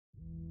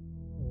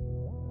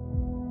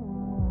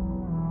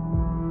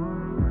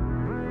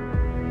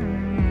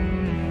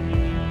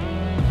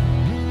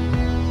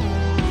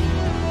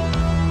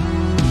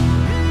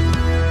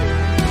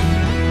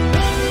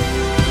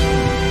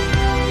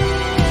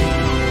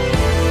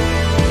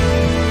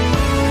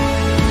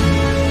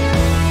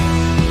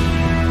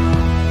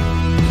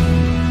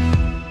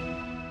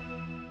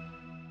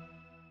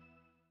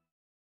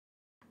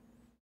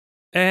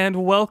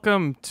And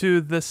welcome to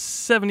the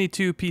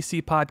 72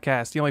 PC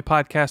podcast, the only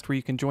podcast where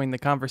you can join the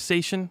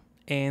conversation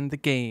and the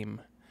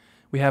game.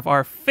 We have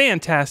our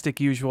fantastic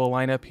usual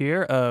lineup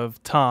here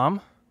of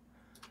Tom.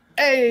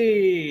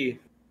 Hey!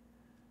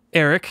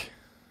 Eric.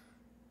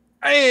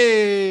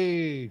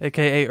 Hey!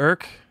 AKA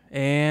Irk.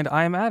 And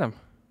I'm Adam.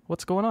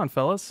 What's going on,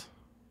 fellas?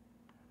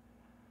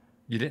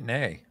 You didn't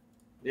A.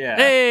 Yeah.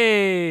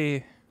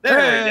 Hey! There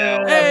we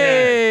go.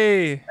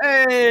 Hey!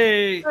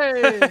 Hey!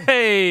 Hey!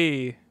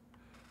 Hey!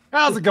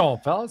 How's it going,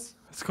 fellas?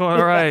 It's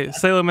going all right.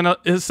 Salem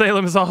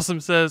is awesome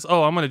says,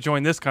 "Oh, I'm going to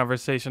join this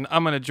conversation.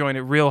 I'm going to join it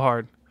real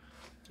hard."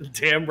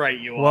 Damn right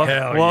you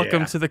are.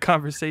 Welcome yeah. to the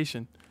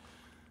conversation.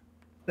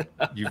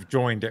 You've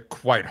joined it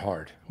quite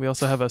hard. We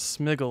also have a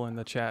Smiggle in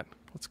the chat.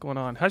 What's going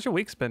on? How's your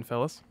week's been,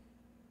 fellas?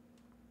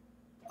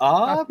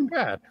 Not too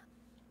bad.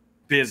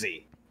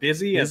 Busy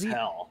as Busy?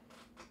 hell.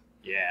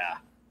 Yeah.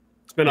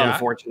 It's been Yeah.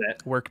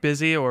 unfortunate. Work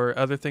busy or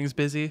other things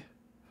busy?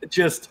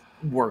 Just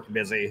work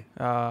busy.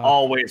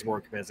 Always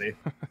work busy.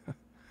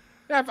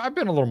 Yeah, I've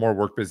been a little more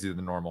work busy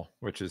than normal,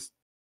 which is,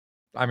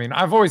 I mean,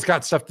 I've always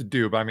got stuff to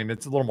do, but I mean,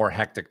 it's a little more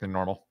hectic than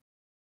normal.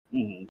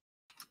 Mhm.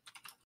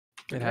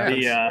 It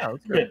happens.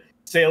 it's good.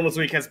 Salem this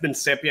week has been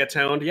sepia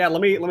toned. Yeah,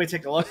 let me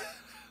take a look.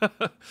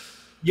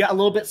 Yeah, a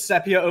little bit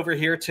sepia over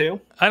here too.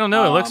 I don't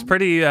know. It looks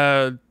pretty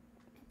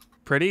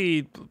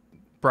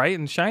bright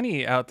and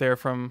shiny out there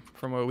from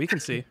what we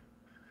can see.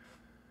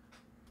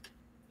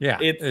 Yeah,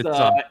 It's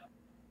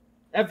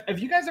have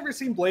you guys ever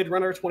seen Blade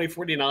Runner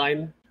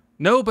 2049?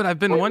 No, but I've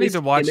been Or at wanting to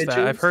least watch that. images?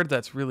 I've heard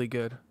that's really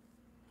good.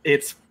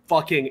 It's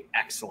fucking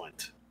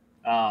excellent.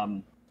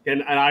 And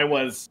I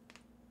was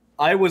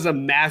a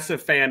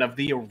massive fan of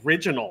the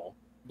original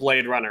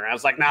Blade Runner. I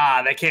was like,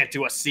 nah, they can't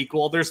do a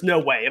sequel. There's no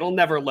way. It'll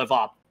never live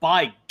up.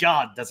 By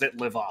God, does it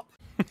live up.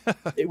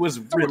 It was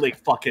really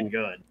fucking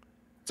good.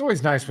 It's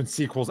always nice when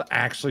sequels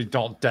actually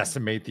don't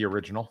decimate the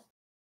original.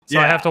 So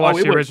I have to watch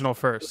it the was original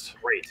first,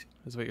 Great.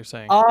 is what you're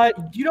saying.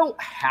 You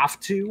don't have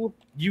to.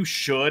 You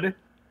should,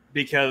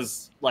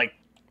 because like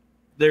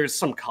there's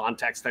some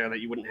context there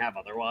that you wouldn't have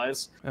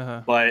otherwise.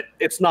 Uh-huh. But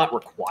it's not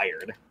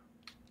required.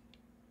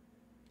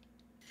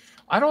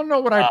 I don't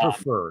know what I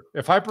prefer.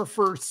 If I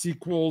prefer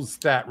sequels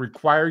that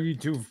require you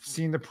to have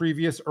seen the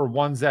previous or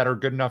ones that are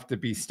good enough to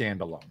be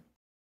standalone.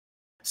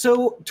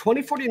 So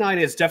 2049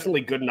 is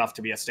definitely good enough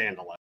to be a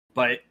standalone,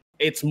 but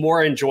it's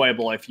more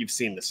enjoyable if you've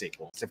seen the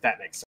sequels, if that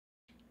makes sense.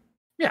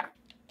 Yeah,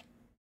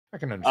 I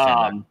can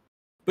understand that.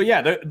 But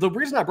yeah, the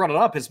reason I brought it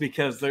up is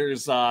because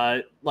there's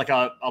like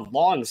a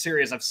long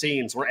series of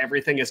scenes where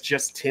everything is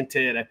just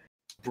tinted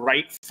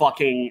bright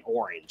fucking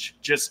orange,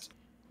 just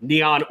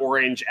neon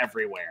orange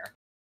everywhere.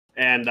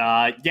 And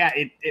yeah,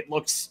 it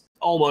looks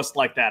almost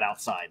like that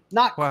outside.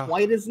 Not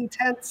quite as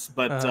intense,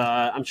 but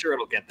I'm sure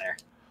it'll get there.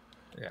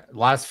 Yeah,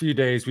 last few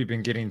days we've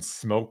been getting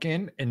smoke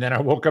in, and then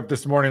I woke up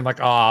this morning like,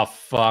 oh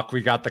fuck,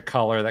 we got the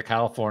color that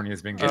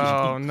California's been getting.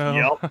 Oh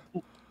no. Yep.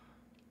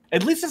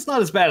 At least it's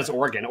not as bad as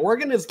Oregon.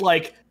 Oregon is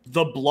like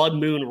the blood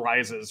moon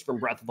rises from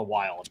Breath of the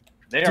Wild.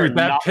 They are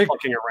not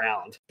fucking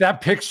around.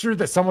 That picture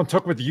that someone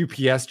took with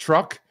the UPS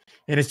truck,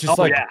 and it's just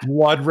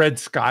blood red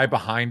sky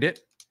behind it.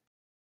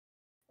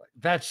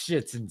 That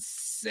shit's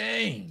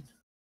insane.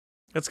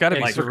 It's got to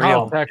be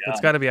surreal.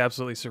 It's got to be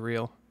absolutely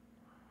surreal.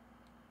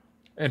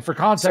 And for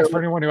context, for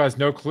anyone who has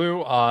no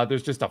clue,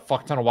 there's just a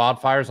fuck ton of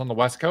wildfires on the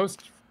West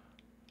Coast.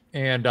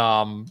 And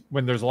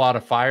when there's a lot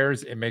of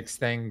fires, it makes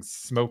things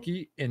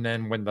smoky. And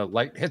then when the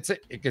light hits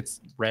it, it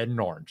gets red and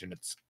orange. And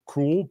it's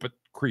cool, but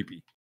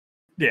creepy.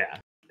 Yeah.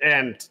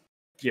 And,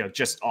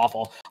 just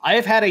awful. I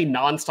have had a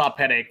nonstop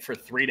headache for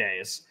 3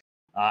 days.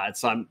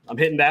 So I'm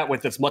hitting that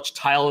with as much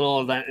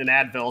Tylenol and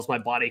Advil as my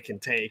body can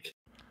take.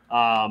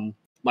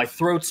 My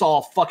throat's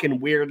all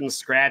fucking weird and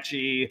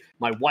scratchy.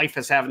 My wife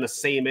is having the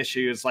same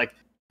issues. Like,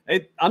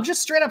 I'm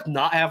just straight up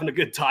not having a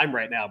good time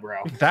right now,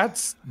 bro.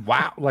 That's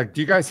wow. Like, do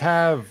you guys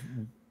have,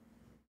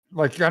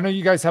 like, I know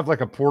you guys have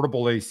like a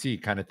portable AC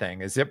kind of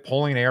thing. Is it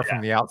pulling air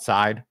from the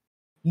outside?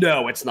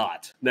 No, it's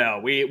not. No,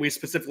 we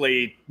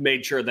specifically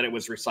made sure that it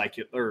was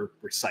recirculating air.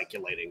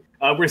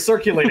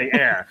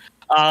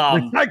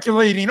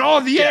 Recirculating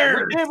all the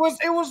air. It was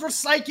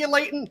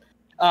recirculating.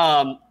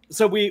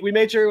 So we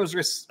made sure it was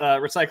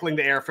recycling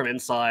the air from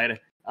inside.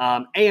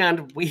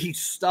 And we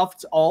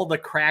stuffed all the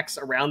cracks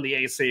around the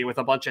AC with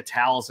a bunch of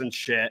towels and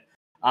shit.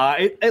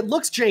 It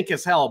looks jank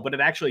as hell, but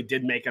it actually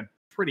did make a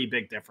pretty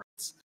big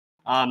difference.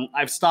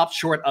 I've stopped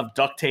short of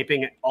duct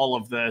taping all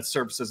of the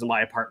surfaces in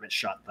my apartment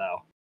shut,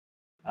 though.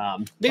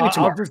 Maybe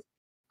tomorrow.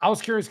 I was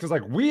curious because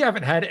like we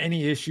haven't had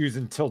any issues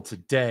until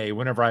today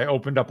whenever I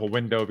opened up a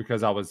window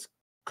because I was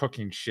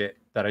cooking shit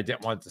that I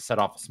didn't want to set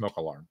off a smoke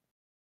alarm.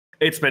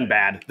 It's been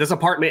bad. This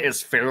apartment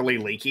is fairly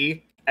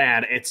leaky,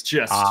 and it's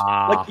just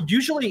like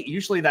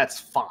usually that's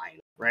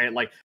fine, right?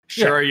 Like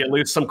sure, you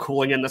lose some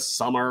cooling in the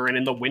summer, and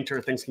in the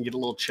winter things can get a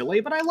little chilly,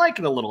 but I like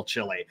it a little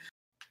chilly.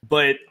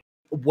 But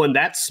when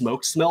that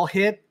smoke smell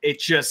hit,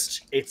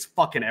 it's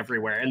fucking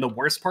everywhere. And the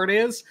worst part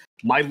is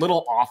my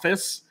little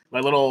office, my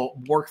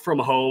little work from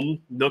home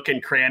nook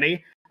and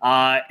cranny,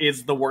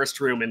 is the worst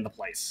room in the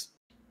place.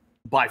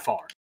 by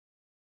far.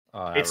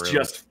 It's really,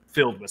 just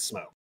filled with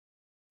smoke.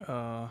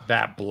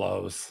 that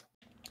blows.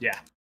 Yeah.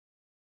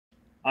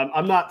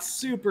 I'm not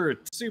super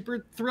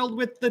thrilled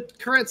with the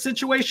current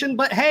situation,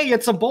 but hey,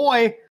 it's a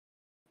boy.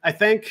 I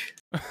think.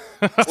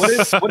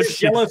 What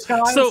is Yellow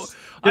Skies? So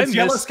Does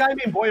Yellow Sky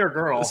mean boy or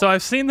girl? So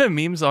I've seen the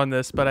memes on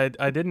this, but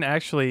I didn't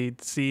actually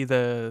see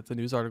the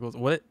news articles.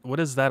 What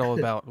is that all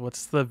about?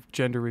 What's the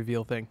gender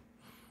reveal thing?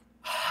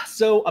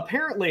 So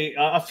apparently,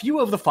 a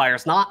few of the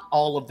fires, not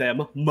all of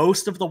them,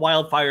 most of the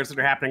wildfires that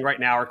are happening right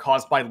now are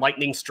caused by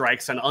lightning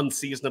strikes and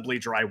unseasonably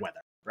dry weather,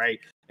 right?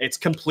 It's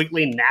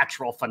completely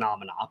natural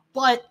phenomena.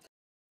 But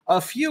a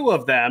few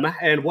of them,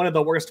 and one of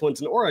the worst ones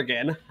in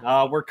Oregon,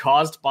 were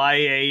caused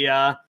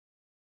by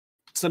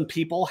some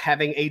people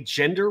having a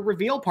gender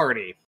reveal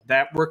party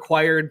that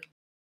required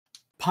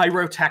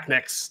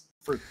pyrotechnics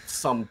for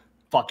some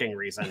fucking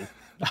reason.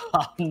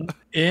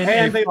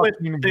 And they lit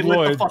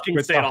the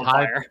fucking state on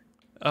fire.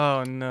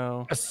 Oh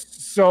no.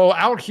 So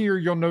out here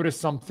you'll notice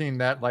something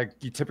that like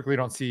you typically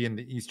don't see in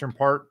the eastern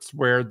parts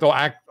where they'll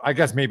act, I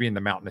guess maybe in the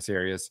mountainous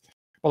areas.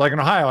 But like in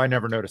Ohio, I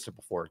never noticed it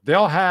before.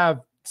 They'll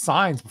have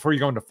signs before you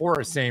go into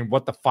forest saying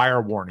what the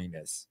fire warning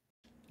is.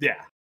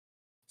 Yeah.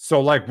 So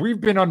like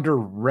we've been under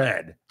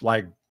red,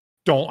 like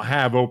don't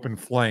have open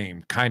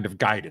flame kind of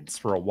guidance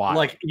for a while.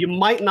 Like you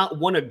might not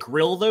want to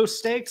grill those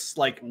steaks,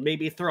 like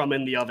maybe throw them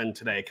in the oven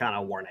today kind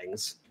of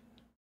warnings.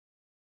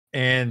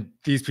 And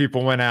these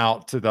people went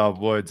out to the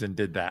woods and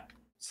did that.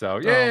 So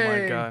yay!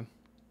 Oh my god.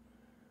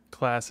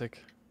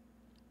 Classic.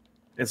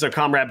 And so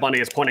Comrade Bunny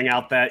is pointing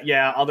out that,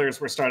 yeah,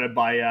 others were started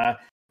by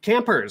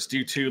campers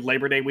due to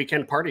Labor Day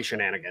weekend party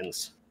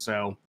shenanigans.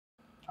 So,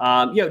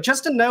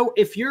 just to know,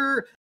 if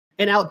you're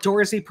an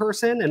outdoorsy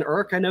person, and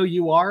Urk, I know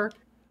you are,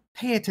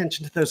 pay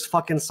attention to those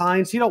fucking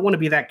signs. You don't want to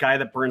be that guy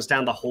that burns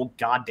down the whole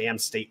goddamn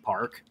state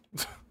park.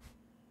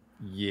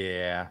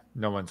 Yeah,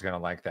 no one's going to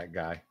like that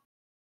guy.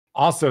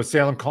 Also,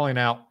 Salem calling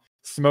out,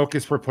 smoke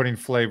is for putting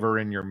flavor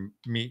in your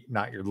meat,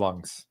 not your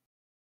lungs.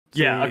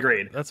 Yeah,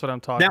 agreed. That's what I'm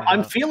talking about. Now,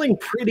 I'm feeling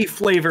pretty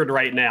flavored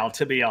right now,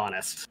 to be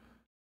honest.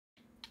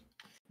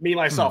 Me,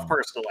 myself,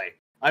 personally.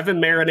 I've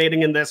been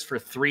marinating in this for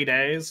 3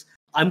 days.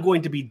 I'm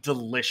going to be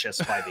delicious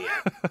by the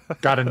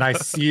end. Got a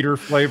nice cedar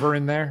flavor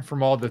in there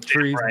from all the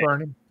trees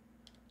burning.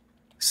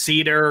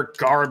 Cedar,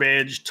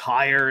 garbage,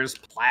 tires,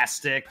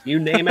 plastic, you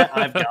name it,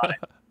 I've got it.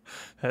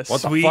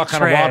 What the fuck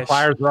kind of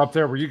wildfires are up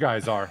there where you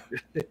guys are?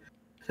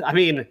 I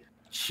mean,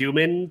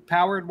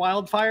 human-powered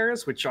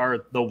wildfires, which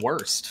are the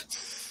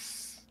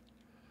worst.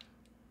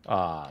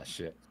 Ah,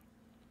 shit.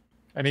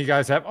 And you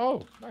guys have...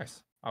 Oh,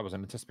 nice. I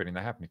wasn't anticipating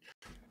that happening.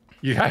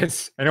 You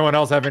guys... Anyone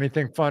else have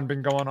anything fun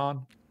been going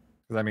on?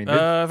 Because, I mean,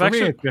 for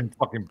me, it's been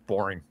fucking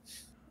boring.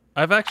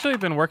 I've actually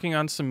been working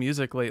on some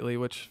music lately,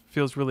 which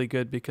feels really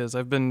good because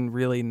I've been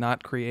really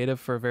not creative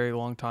for a very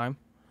long time.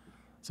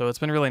 So it's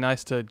been really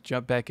nice to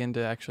jump back into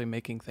actually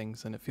making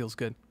things, and it feels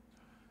good.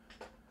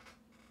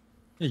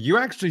 You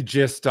actually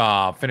just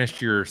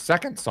finished your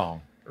second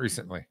song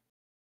recently.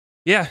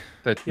 Yeah,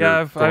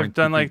 I've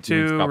done like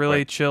 2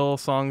 really chill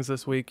songs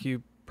this week.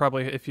 You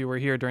probably, if you were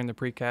here during the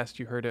precast,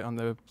 you heard it on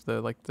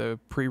the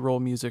pre-roll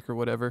music or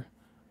whatever.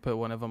 Put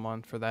one of them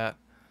on for that.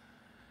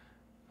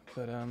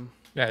 But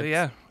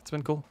it's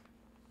been cool.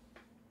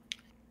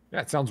 Yeah,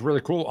 it sounds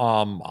really cool.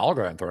 I'll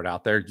go ahead and throw it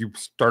out there. You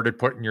started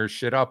putting your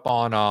shit up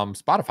on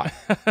Spotify.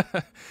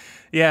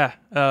 Yeah,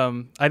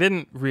 I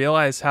didn't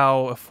realize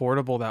how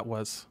affordable that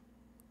was.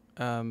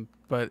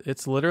 But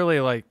it's literally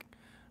like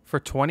for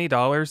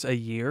 $20 a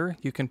year,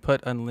 you can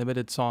put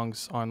unlimited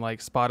songs on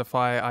like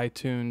Spotify,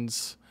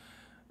 iTunes,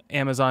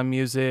 Amazon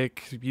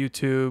Music,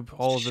 YouTube,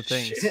 all of the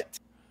things. Shit.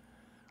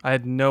 I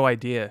had no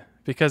idea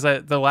because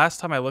the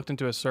last time I looked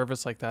into a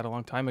service like that a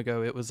long time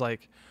ago, it was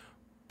like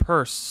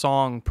per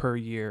song per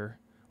year,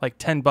 like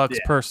 $10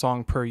 per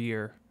song per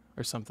year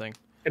or something.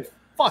 And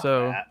fuck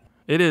that.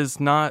 It is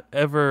not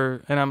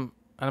ever, and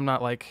I'm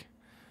not like,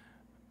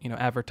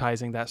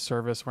 advertising that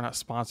service. We're not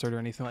sponsored or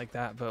anything like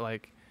that, but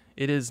like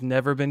it has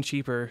never been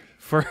cheaper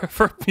for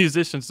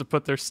musicians to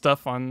put their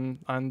stuff on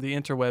the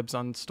interwebs,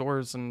 on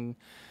stores and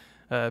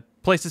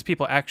places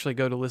people actually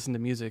go to listen to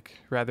music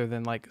rather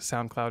than like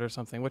SoundCloud or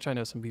something, which I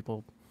know some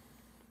people,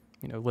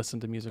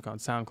 listen to music on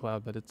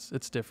SoundCloud, but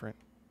it's different.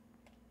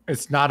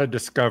 It's not a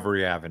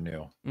discovery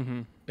avenue.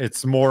 Mm-hmm.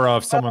 It's more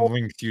of someone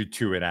links you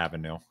to an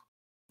avenue.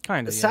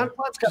 Kind of.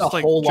 SoundCloud's got just a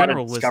like whole lot of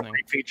general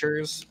discovery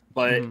features,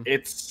 but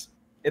it's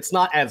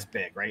not as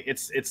big, right?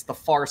 It's the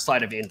far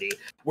side of indie.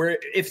 Where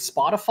if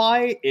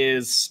Spotify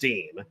is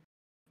Steam,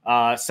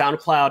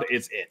 SoundCloud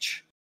is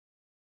Itch.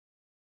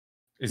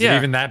 Is it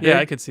even that big? Yeah,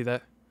 I could see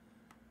that.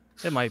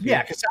 It might be.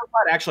 Yeah, because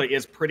SoundCloud actually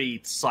is pretty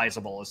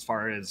sizable as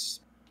far as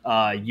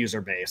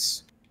user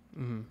base.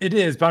 Mm-hmm. It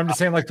is, but I'm just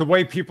saying, like the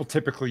way people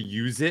typically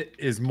use it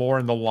is more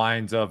in the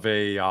lines of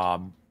a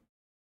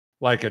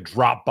like a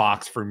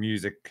Dropbox for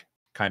music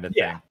kind of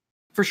thing.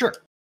 For sure.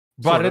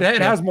 But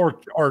it has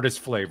more artist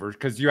flavor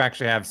because you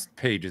actually have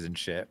pages and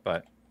shit.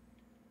 But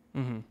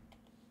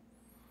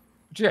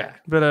yeah,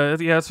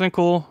 but it's been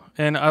cool,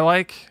 and I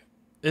like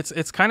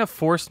it's kind of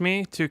forced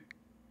me to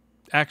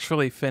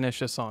actually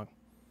finish a song.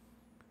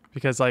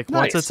 Because like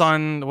Nice.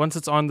 once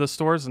it's on the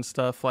stores and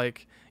stuff,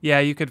 like yeah,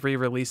 you could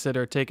re-release it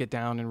or take it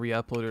down and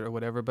re-upload it or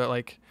whatever, but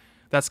like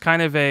that's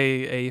kind of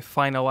a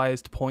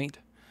finalized point.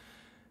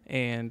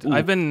 And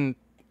I've been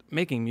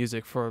making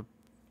music for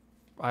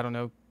I don't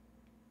know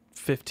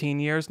 15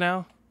 years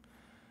now,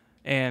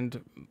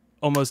 and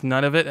almost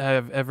none of it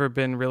have ever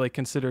been really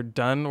considered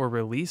done or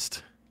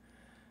released.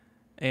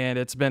 And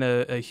it's been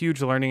a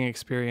huge learning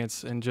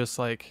experience, and just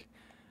like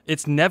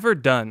it's never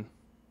done,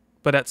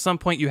 but at some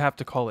point you have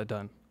to call it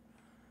done.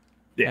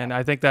 Yeah. And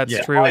I think that's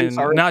Yeah. true in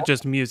Sorry. not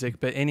just music,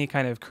 but any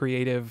kind of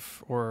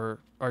creative or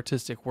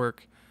artistic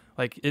work.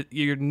 Like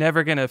you're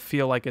never going to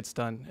feel like it's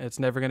done. It's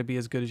never going to be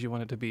as good as you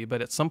want it to be.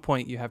 But at some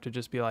point you have to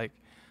just be like,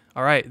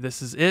 all right,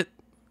 this is it.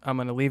 I'm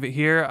going to leave it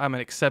here. I'm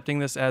accepting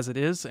this as it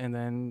is. And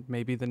then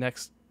maybe the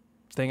next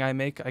thing I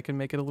make, I can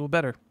make it a little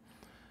better.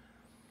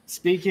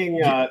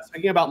 Speaking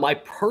about my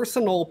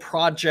personal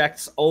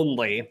projects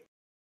only,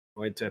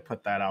 I'm going to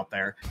put that out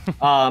there.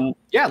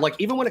 Yeah, like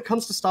even when it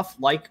comes to stuff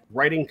like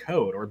writing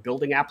code or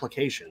building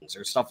applications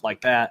or stuff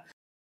like that,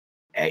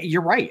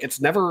 you're right.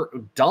 It's never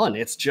done.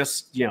 It's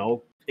just,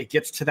 it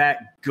gets to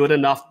that good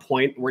enough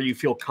point where you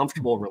feel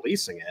comfortable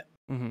releasing it.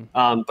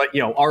 Mm-hmm. But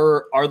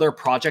are there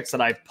projects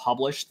that I've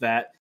published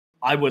that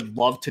I would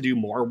love to do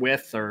more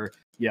with, or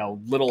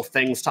little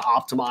things to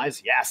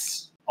optimize?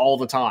 Yes, all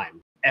the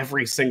time,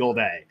 every single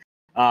day.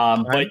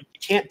 But you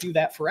can't do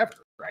that forever,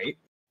 right?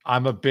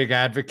 I'm a big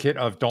advocate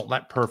of don't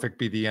let perfect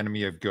be the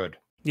enemy of good.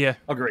 Yeah.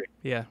 Agree.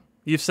 Yeah.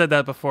 You've said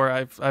that before.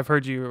 I've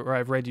heard you, or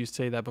I've read you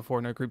say that before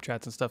in our group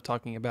chats and stuff,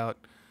 talking about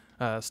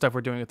stuff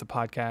we're doing with the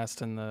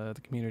podcast and the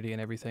community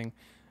and everything.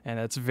 And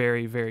that's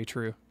very, very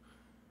true.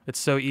 It's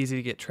so easy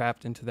to get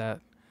trapped into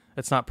that.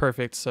 It's not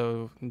perfect,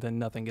 so then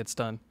nothing gets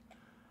done.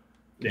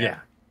 Yeah.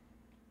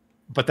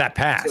 But that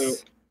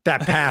pass.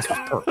 That pass was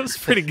That perfect. was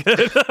pretty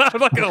good. I'm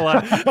not going to lie.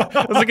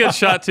 That was a good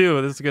shot,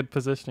 too. This is a good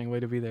positioning. Way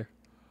to be there.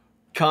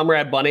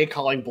 Comrade Bunny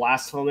calling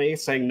blasphemy,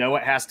 saying no,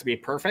 it has to be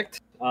perfect.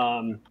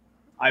 I'm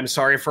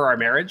sorry for our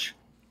marriage.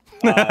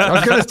 I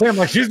was gonna say, I'm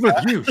like, she's with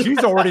you. She's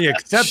already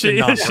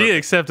accepted. She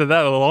accepted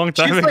that a long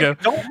time She's ago.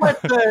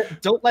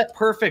 Like, don't let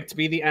perfect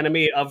be the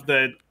enemy of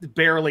the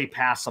barely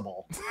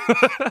passable.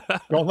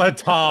 Don't let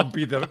Tom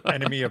be the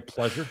enemy of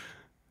pleasure,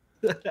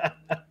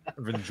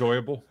 of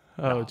enjoyable.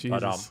 Oh, No,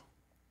 Jesus.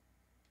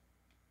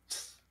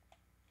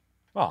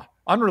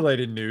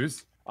 Unrelated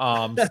news.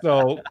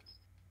 So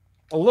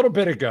a little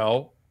bit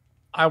ago,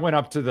 I went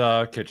up to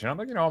the kitchen. I'm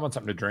like, I want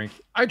something to drink.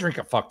 I drink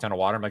a fuck ton of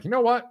water. I'm like, you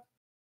know what?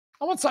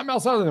 I want something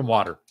else other than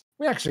water.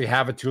 We actually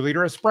have a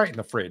 2-liter of Sprite in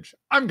the fridge.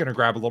 I'm going to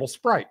grab a little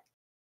Sprite.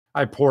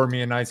 I pour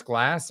me a nice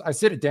glass. I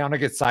sit it down. I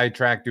get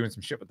sidetracked doing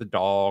some shit with the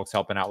dogs,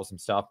 helping out with some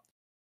stuff.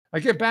 I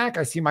get back.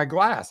 I see my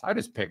glass. I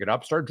just pick it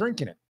up, start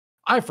drinking it.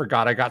 I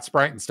forgot I got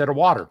Sprite instead of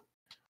water.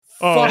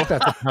 Oh. Fuck,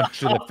 that's a punch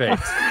to the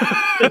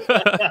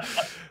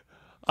face.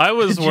 I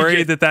was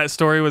worried that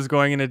story was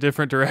going in a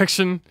different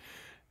direction,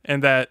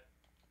 and that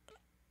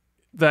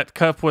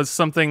cup was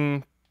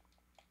something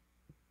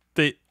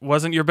that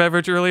wasn't your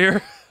beverage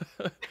earlier.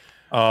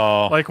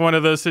 Oh, Like one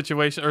of those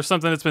situations, or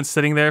something that's been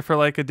sitting there for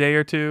like a day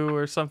or two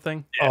or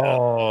something.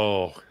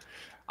 Oh,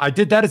 I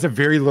did that as a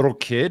very little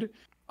kid.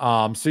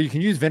 So you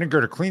can use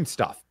vinegar to clean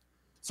stuff.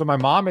 So my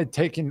mom had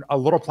taken a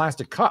little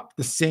plastic cup,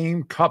 the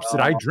same cups that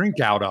I drink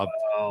out of,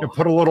 and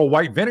put a little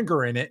white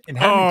vinegar in it, and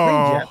hadn't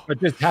cleaned yet, but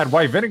just had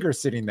white vinegar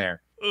sitting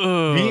there.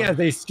 Me, as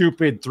a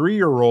stupid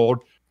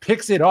 3-year-old,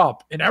 picks it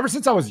up, and ever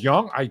since I was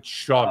young, I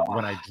chugged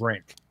when I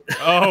drink.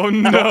 Oh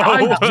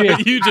no!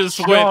 You just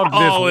went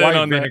all in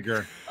on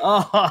vinegar.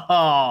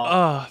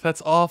 Oh,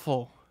 that's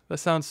awful. That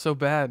sounds so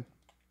bad.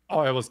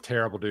 Oh, it was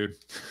terrible, dude.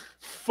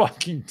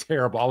 Fucking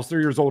terrible. I was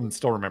 3 years old and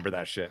still remember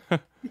that shit.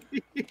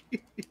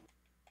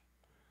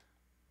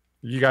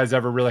 You guys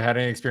ever really had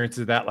any experiences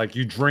of that? Like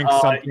you drink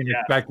something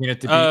expecting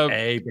it to be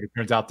A, but it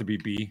turns out to be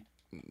B?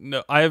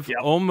 No, I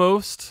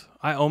almost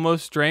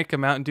drank a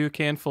Mountain Dew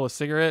can full of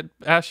cigarette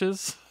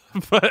ashes,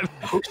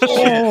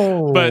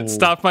 but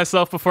stopped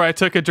myself before I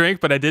took a drink.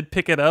 But I did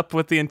pick it up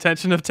with the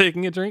intention of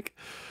taking a drink.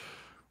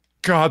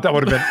 God, that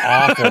would have been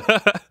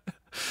awful.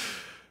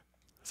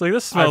 It's like,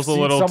 this smells a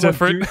little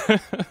different.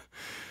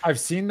 I've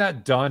seen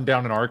that done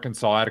down in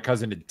Arkansas. I had a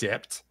cousin that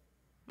dipped.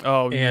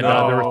 Oh, and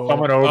no. There was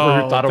someone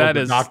over who thought it was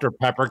a Dr.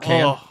 Pepper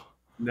can. Oh,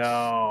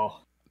 no.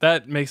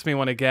 That makes me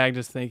want to gag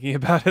just thinking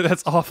about it.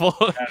 That's awful.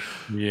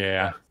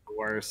 Yeah. That's the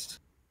worst.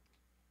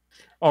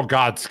 Oh,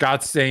 God.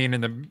 Scott's saying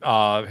in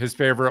the his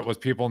favorite was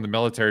people in the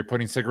military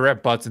putting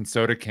cigarette butts in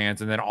soda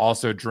cans and then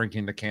also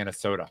drinking the can of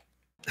soda.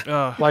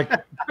 Like,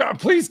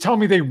 please tell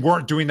me they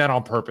weren't doing that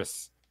on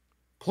purpose.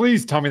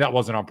 Please tell me that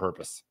wasn't on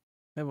purpose.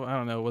 I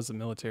don't know. It was the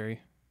military.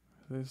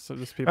 So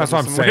just people That's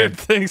what I'm saying. Weird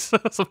things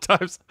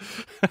sometimes.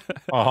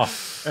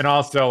 And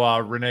also,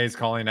 Renee's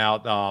calling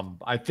out.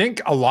 I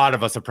think a lot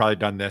of us have probably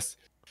done this.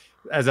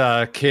 As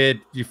a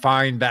kid, you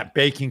find that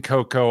baking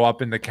cocoa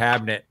up in the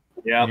cabinet.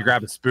 Yeah. And you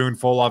grab a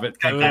spoonful of it.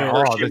 Thinking, logo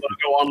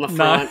on the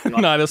front.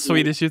 Not as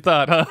sweet as you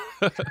thought, huh?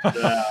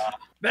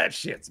 That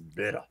shit's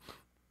bitter.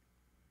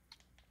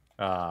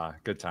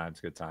 Good times,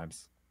 good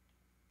times.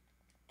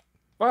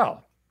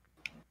 Well,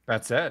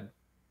 that said,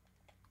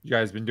 you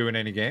guys been doing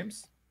any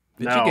games?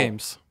 Video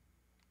games.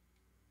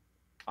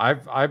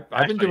 I've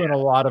been doing a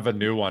lot of a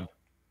new one.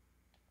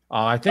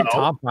 I think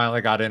Tom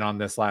finally got in on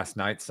this last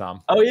night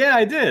some. Oh yeah,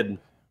 I did.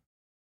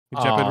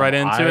 You jumping right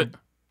into it?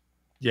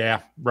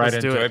 Yeah, right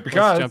into it.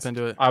 Because let's jump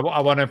into it. I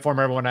want to inform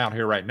everyone out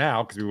here right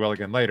now, because we will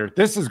again later.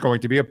 This is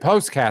going to be a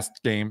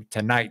postcast game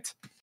tonight.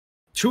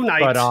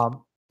 Tonight. But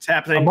it's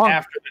happening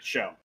after the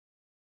show.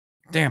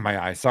 Damn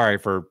my eye. Sorry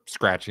for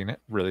scratching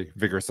it really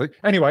vigorously.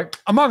 Anyway,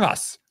 Among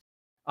Us.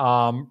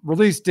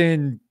 Released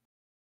in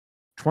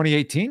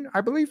 2018,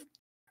 I believe.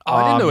 Oh,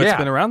 I didn't know it's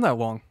been around that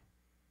long.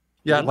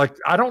 Yeah, like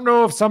I don't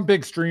know if some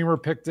big streamer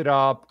picked it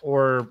up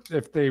or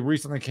if they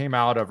recently came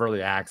out of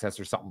early access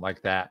or something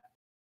like that.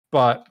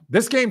 But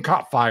this game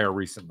caught fire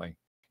recently.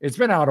 It's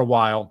been out a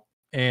while,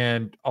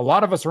 and a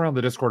lot of us around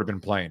the Discord have been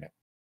playing it.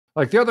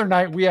 Like the other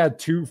night, we had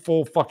 2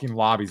 full fucking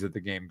lobbies of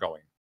the game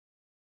going.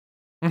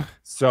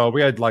 So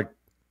we had like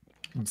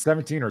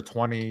 17 or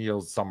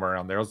 20, somewhere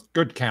around there. It was a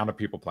good count of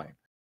people playing.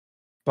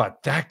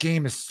 But that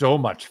game is so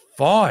much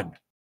fun.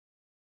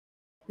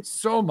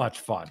 So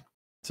much fun.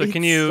 So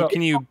can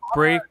you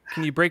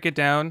break it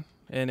down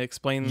and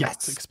explain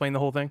the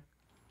whole thing?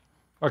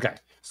 Okay.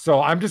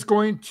 So I'm just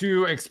going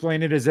to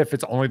explain it as if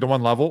it's only the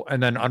one level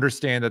and then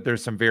understand that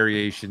there's some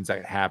variations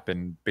that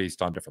happen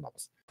based on different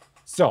levels.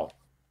 So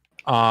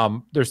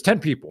there's 10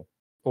 people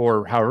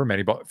or however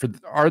many, but for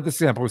this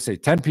example, we say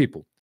 10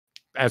 people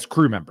as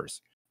crew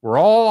members. We're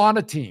all on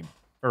a team,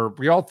 or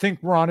we all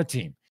think we're on a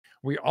team.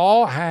 We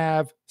all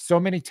have so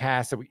many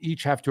tasks that we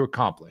each have to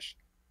accomplish.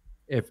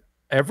 If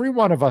every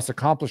one of us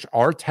accomplish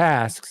our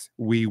tasks,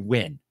 we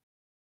win.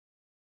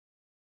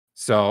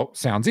 So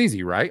sounds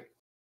easy, right?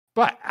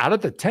 But out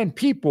of the 10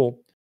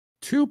 people,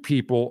 2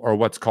 people are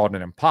what's called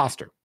an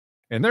imposter.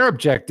 And their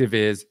objective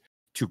is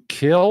to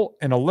kill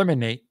and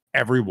eliminate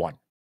everyone.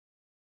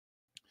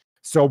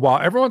 So while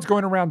everyone's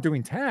going around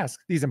doing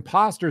tasks, these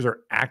imposters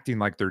are acting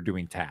like they're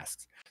doing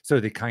tasks. So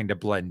they kind of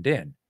blend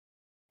in.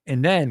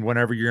 And then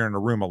whenever you're in a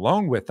room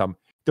alone with them,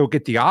 they'll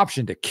get the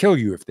option to kill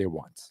you if they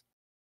want.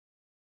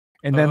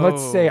 And then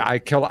let's say I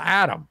kill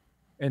Adam,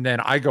 and then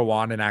I go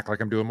on and act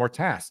like I'm doing more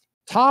tasks.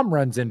 Tom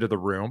runs into the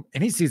room,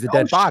 and he sees a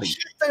dead body.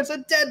 Shit, there's a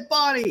dead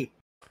body.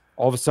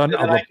 All of a sudden,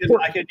 I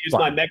can use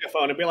my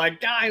megaphone and be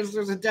like, guys,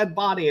 there's a dead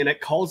body, and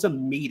it calls a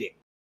meeting.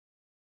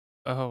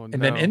 Oh, no.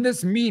 And then in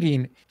this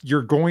meeting,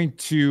 you're going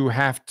to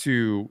have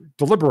to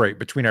deliberate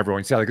between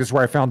everyone. Say, like, this is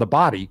where I found the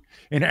body.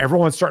 And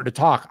everyone's starting to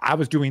talk. I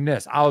was doing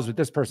this. I was with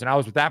this person. I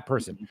was with that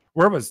person.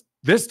 Where was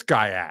this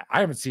guy at? I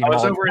haven't seen him. I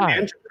was over in the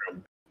engine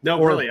room.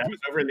 No, really, I was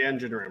over in the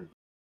engine room.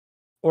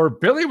 Or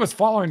Billy was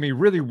following me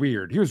really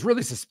weird. He was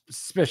really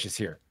suspicious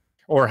here.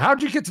 Or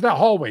how'd you get to that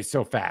hallway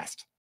so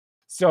fast?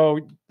 So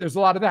there's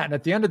a lot of that. And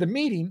at the end of the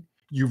meeting,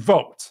 you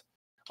vote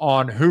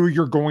on who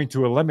you're going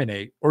to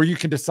eliminate, or you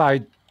can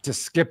decide to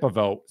skip a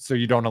vote so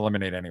you don't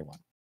eliminate anyone.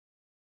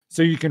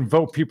 So you can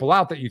vote people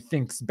out that you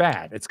think's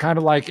bad. It's kind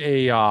of like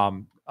a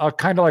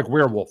kind of like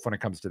werewolf when it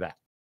comes to that.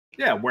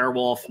 Yeah,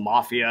 werewolf,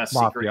 mafia,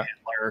 secret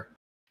Hitler.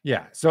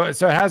 Yeah, so it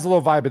has a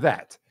little vibe of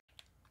that.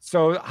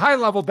 So high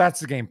level, that's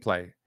the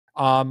gameplay.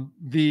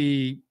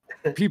 The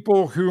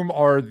people whom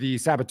are the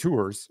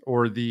saboteurs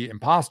or the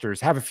imposters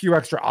have a few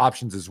extra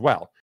options as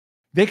well.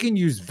 They can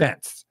use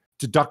vents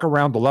to duck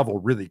around the level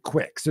really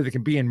quick, so they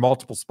can be in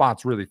multiple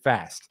spots really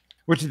fast.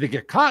 Which if they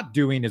get caught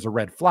doing is a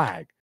red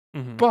flag.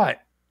 Mm-hmm.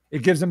 But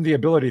it gives them the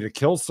ability to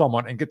kill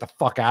someone and get the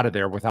fuck out of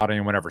there without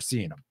anyone ever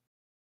seeing them.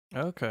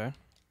 Okay.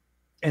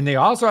 And they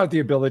also have the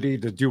ability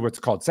to do what's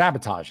called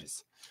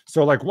sabotages.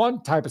 So like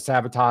one type of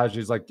sabotage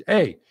is like,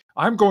 hey,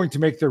 I'm going to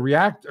make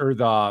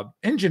the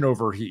engine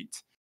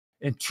overheat.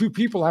 And 2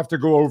 people have to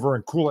go over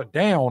and cool it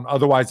down.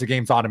 Otherwise, the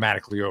game's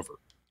automatically over.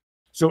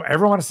 So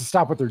everyone has to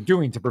stop what they're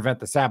doing to prevent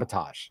the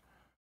sabotage.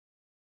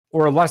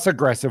 Or a less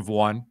aggressive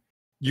one,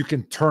 you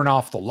can turn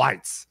off the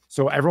lights.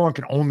 So everyone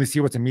can only see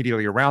what's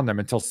immediately around them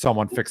until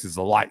someone fixes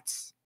the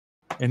lights.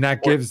 And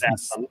that gives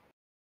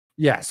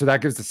so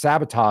that gives the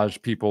sabotage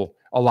people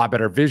a lot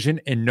better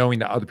vision and knowing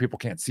that other people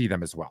can't see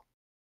them as well.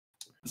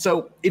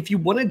 So if you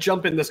want to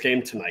jump in this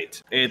game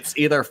tonight, it's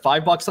either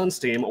 $5 on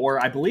Steam,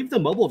 or I believe the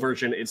mobile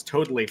version is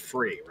totally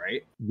free,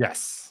 right?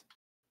 Yes.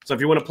 So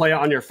if you want to play it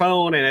on your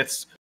phone and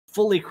it's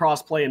fully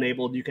cross-play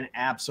enabled, you can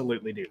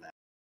absolutely do that.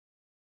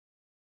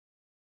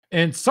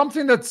 And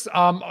something that's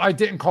I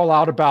didn't call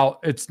out about,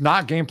 it's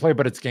not gameplay,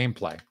 but it's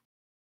gameplay,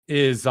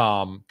 is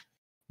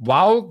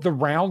while the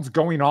round's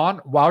going on,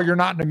 while you're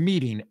not in a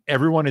meeting,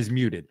 everyone is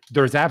muted.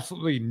 There's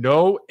absolutely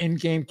no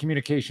in-game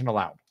communication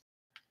allowed.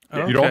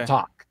 Okay. You don't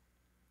talk.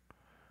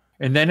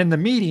 And then in the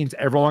meetings,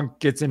 everyone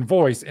gets in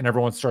voice and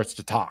everyone starts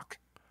to talk.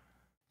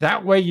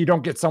 That way you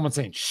don't get someone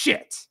saying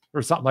shit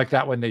or something like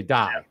that when they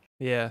die.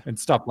 Yeah. And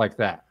stuff like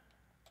that.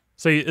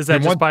 So is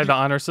that just by the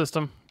honor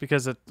system?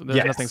 Because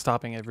there's nothing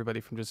stopping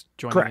everybody from just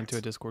joining into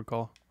a Discord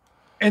call.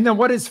 And then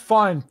what is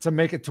fun to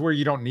make it to where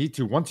you don't need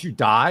to, once you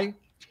die,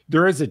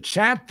 there is a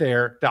chat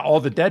there that all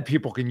the dead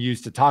people can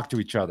use to talk to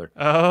each other.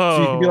 Oh.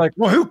 So you can be like,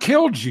 well, who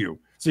killed you?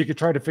 So you could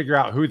try to figure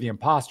out who the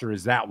imposter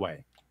is that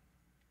way.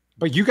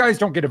 But you guys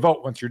don't get a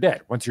vote once you're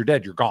dead. Once you're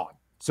dead, you're gone.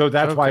 So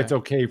that's why it's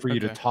okay for you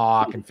to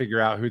talk and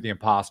figure out who the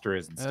imposter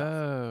is and stuff.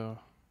 Oh.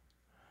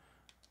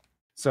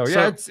 So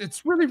yeah,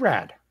 it's really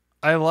rad.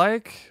 I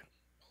like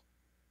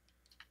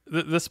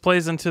this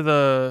plays into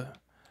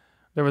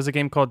there was a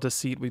game called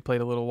Deceit we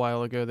played a little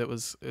while ago that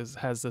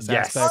has this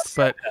aspect,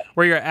 but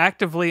where you're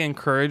actively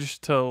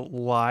encouraged to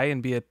lie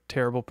and be a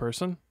terrible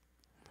person.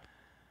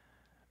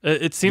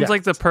 It seems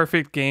like the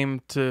perfect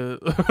game to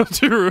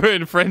to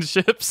ruin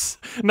friendships,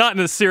 not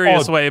in a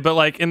serious way, but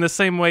like in the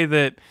same way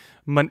that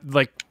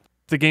like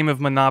the game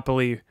of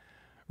Monopoly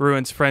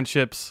ruins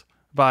friendships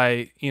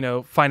by,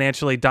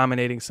 financially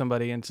dominating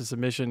somebody into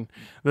submission.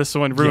 This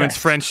one ruins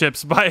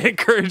friendships by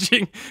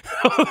encouraging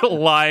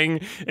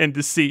lying and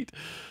deceit.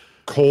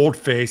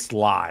 Cold-faced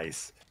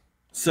lies.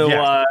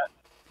 So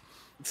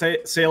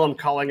Salem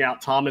calling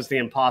out Tom as the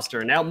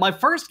imposter. Now, my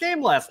first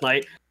game last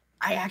night,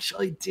 I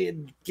actually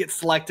did get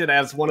selected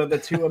as one of the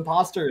 2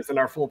 imposters in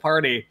our full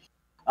party.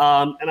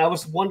 And I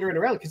was wandering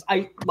around because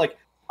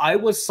I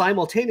was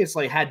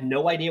simultaneously had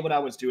no idea what I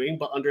was doing,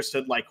 but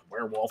understood like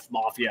Werewolf,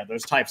 Mafia,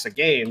 those types of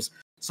games.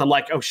 So I'm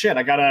like, oh shit,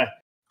 I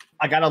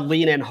gotta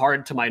lean in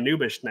hard to my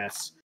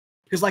noobishness.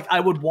 Because like I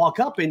would walk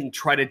up and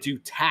try to do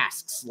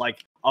tasks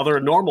like other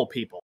normal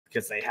people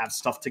because they have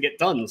stuff to get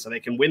done so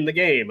they can win the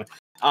game.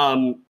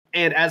 And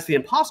as the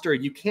imposter,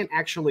 you can't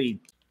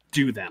actually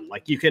do them.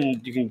 Like you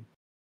can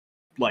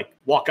like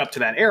walk up to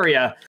that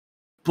area,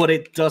 but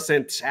it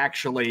doesn't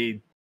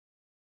actually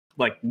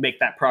like make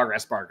that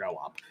progress bar go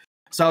up.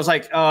 So I was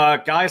like,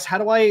 guys, how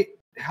do I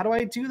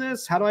do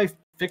this? How do I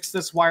fix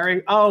this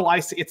wiring? Oh, I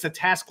see. It's a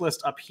task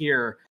list up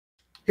here.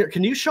 Here,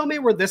 can you show me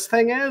where this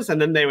thing is? And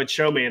then they would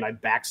show me and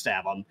I'd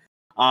backstab them.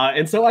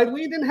 And so I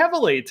leaned in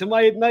heavily to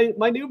my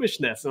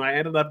noobishness, and I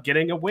ended up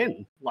getting a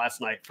win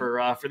last night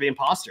for the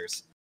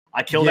imposters.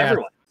 I killed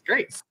everyone.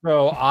 Great.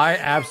 So I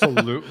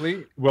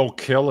absolutely will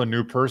kill a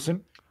new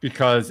person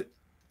because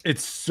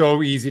it's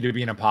so easy to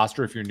be an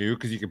imposter if you're new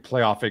because you can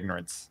play off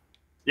ignorance.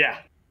 Yeah,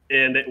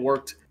 and it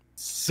worked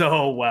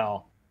so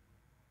well.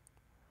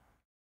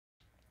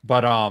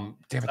 But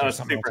damn it, I was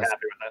super happy with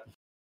that.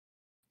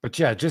 But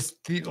yeah, just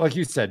like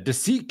you said,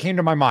 Deceit came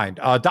to my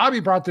mind. Dobby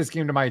brought this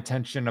game to my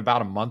attention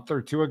about a month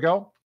or 2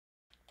 ago.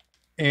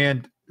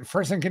 And the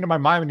first thing came to my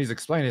mind when he's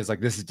explaining it is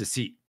like, this is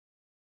Deceit.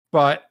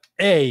 But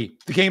the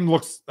game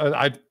looks,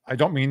 I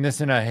don't mean this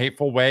in a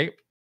hateful way.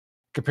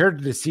 Compared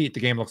to Deceit, the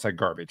game looks like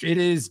garbage. It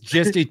is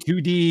just a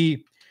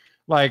 2D,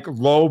 like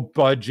low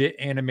budget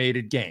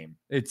animated game.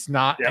 It's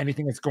not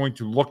anything that's going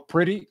to look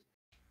pretty.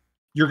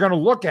 You're going to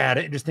look at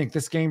it and just think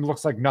this game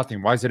looks like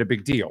nothing. Why is it a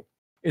big deal?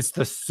 It's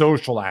the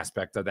social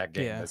aspect of that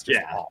game. That's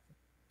just awful.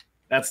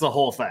 That's the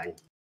whole thing.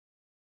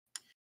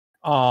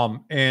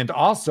 And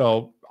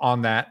also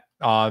on that,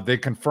 they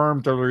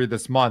confirmed earlier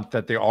this month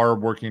that they are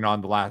working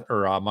on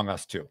Among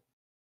Us 2.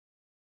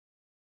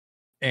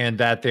 And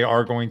that they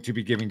are going to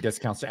be giving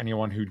discounts to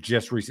anyone who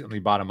just recently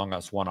bought Among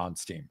Us 1 on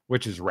Steam,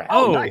 which is rad.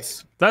 Oh,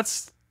 nice.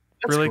 That's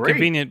really great.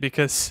 Convenient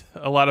because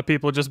a lot of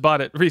people just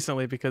bought it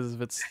recently because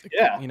of its,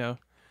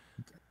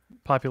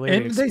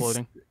 popularity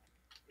exploding.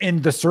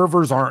 And the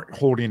servers aren't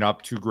holding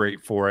up too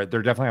great for it.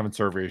 They're definitely having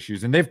server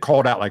issues. And they've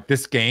called out like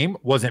this game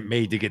wasn't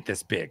made to get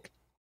this big.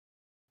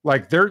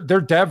 Like their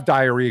dev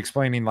diary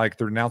explaining like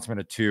their announcement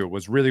of 2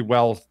 was really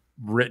well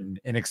written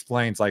and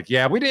explains like,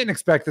 yeah, we didn't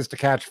expect this to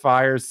catch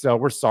fires, so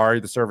we're sorry.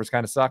 The servers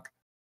kind of suck.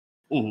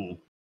 Mm-hmm.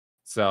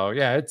 So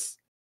yeah,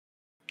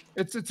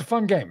 it's a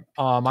fun game.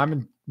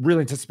 I'm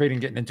really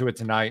anticipating getting into it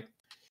tonight.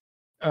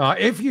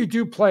 If you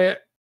do play it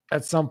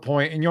at some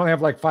point and you only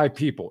have like 5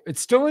 people, it's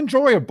still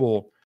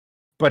enjoyable.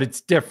 But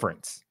it's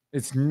different.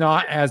 It's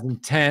not as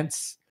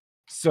intense.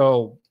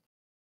 So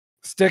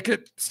stick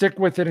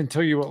with it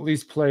until you at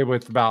least play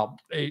with about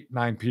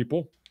 8-9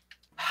 people.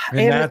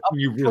 And that's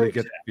when you really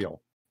get the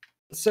feel.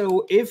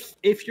 So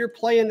if you're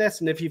playing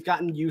this and if you've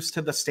gotten used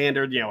to the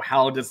standard,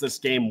 how does this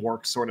game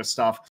work sort of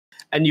stuff,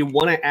 and you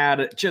want to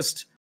add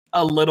just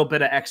a little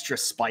bit of extra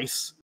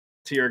spice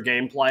to your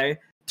gameplay,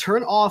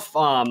 turn off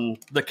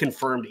the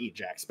confirmed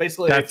ejects.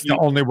 Basically, that's the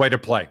only way to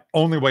play.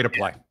 Only way to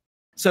play.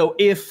 So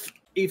if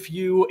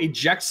you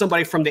eject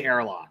somebody from the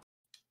airlock,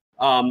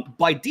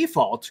 by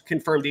default,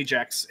 confirmed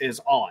ejects is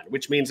on,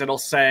 which means it'll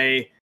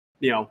say,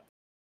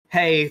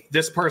 hey,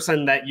 this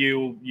person that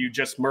you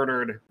just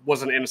murdered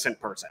was an innocent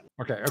person.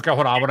 Okay,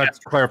 hold on. I want to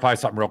clarify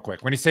something real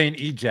quick. When you're saying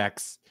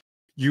ejects,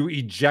 you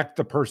eject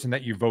the person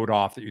that you vote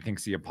off that you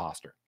think's the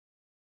imposter.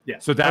 Yeah.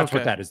 So that's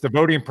what that is. The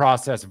voting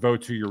process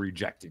votes who you're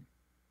rejecting.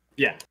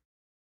 Yeah.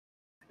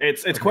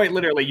 It's quite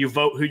literally you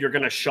vote who you're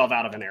going to shove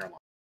out of an airlock.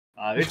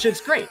 It's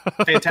great.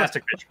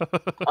 Fantastic picture.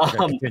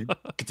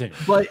 Continue.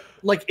 But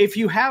like if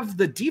you have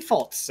the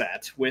default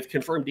set with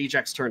confirmed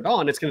ejects turned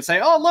on, it's going to say,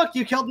 oh, look,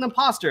 you killed an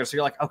imposter. So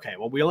you're like, okay,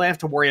 well, we only have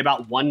to worry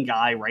about one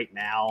guy right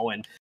now.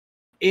 And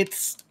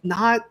it's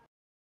not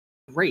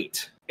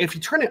great. If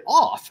you turn it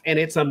off and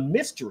it's a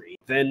mystery,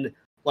 then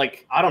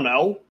like, I don't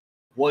know,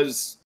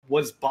 was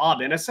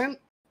Bob innocent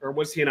or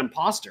was he an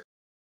imposter?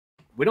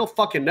 We don't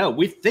fucking know.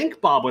 We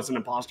think Bob was an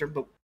imposter,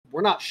 but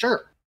we're not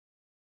sure.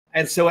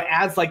 And so it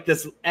adds like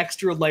this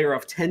extra layer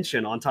of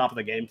tension on top of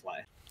the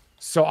gameplay.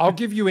 So I'll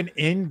give you an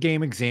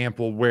in-game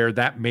example where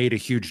that made a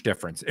huge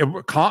difference.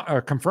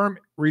 Confirm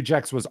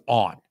rejects was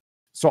on.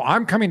 So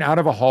I'm coming out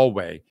of a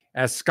hallway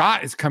as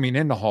Scott is coming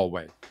in the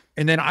hallway.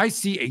 And then I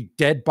see a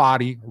dead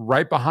body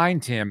right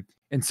behind him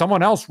and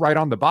someone else right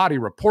on the body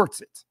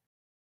reports it.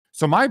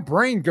 So my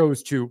brain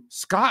goes to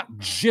Scott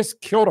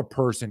just killed a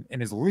person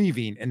and is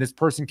leaving. And this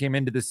person came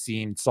into the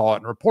scene, saw it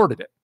and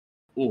reported it.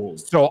 Ooh.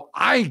 So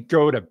I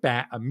go to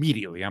bat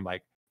immediately. I'm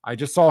like, I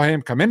just saw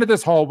him come into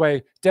this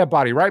hallway, dead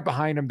body right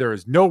behind him. There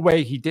is no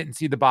way he didn't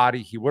see the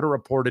body. He would have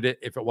reported it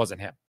if it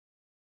wasn't him.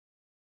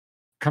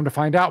 Come to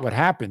find out what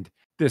happened,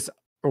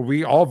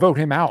 we all vote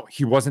him out.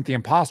 He wasn't the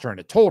imposter, and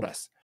it told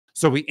us.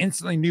 So we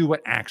instantly knew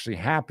what actually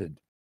happened.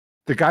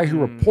 The guy who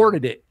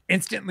reported it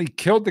instantly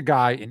killed the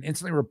guy and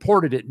instantly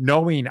reported it,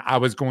 knowing I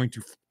was going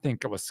to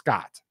think it was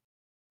Scott.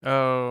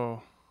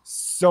 Oh.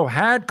 So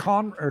had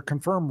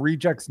confirmed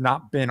rejects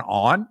not been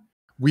on,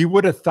 we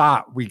would have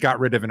thought we got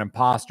rid of an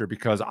imposter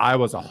because I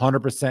was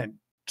 100%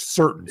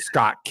 certain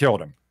Scott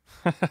killed him.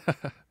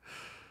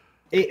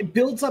 It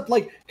builds up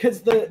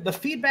because the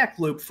feedback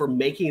loop for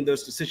making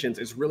those decisions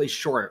is really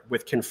short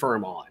with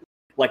confirm on.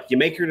 Like you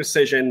make your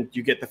decision,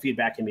 you get the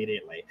feedback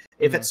immediately.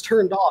 If it's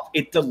turned off,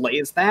 it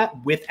delays that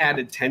with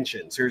added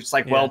tension. So you're just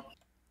like, well,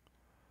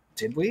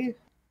 did we?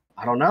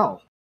 I don't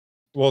know.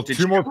 Well,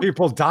 two more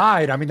people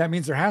died. I mean, that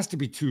means there has to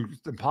be 2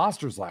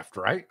 imposters left,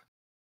 right?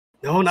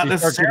 No, not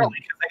necessarily,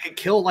 because they could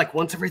kill like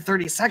once every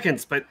 30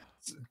 seconds. But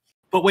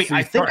wait, so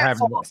I think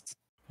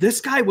this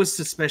guy was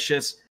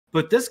suspicious,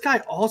 but this guy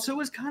also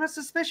is kind of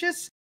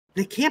suspicious.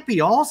 They can't be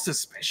all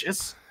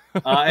suspicious.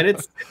 And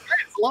it's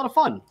a lot of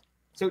fun.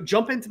 So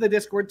jump into the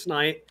Discord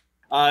tonight.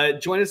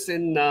 Join us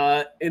in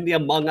the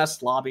Among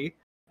Us lobby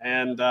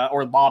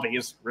or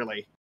lobbies,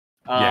 really.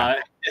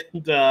 And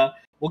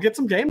we'll get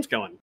some games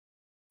going.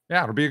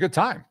 Yeah, it'll be a good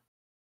time.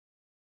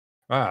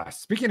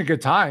 Speaking of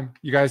good time,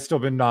 you guys still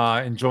been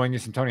enjoying you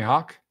some Tony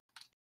Hawk?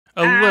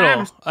 A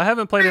little. I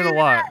haven't played it a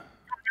lot.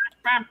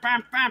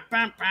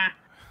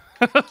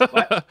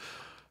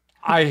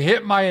 I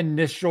hit my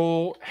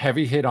initial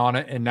heavy hit on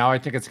it, and now I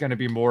think it's going to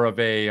be more of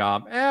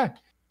a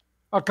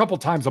couple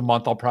times a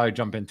month. I'll probably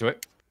jump into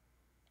it.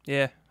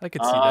 Yeah, I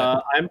could see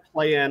that. I'm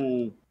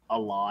playing a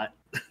lot.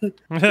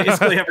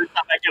 Basically, every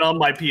time I get on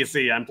my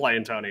PC, I'm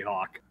playing Tony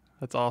Hawk.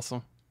 That's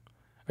awesome.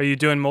 Are you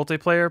doing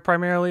multiplayer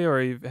primarily,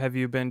 or have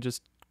you been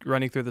just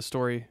running through the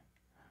story?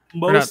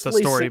 Mostly or not the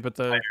story, but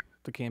the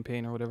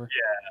campaign or whatever.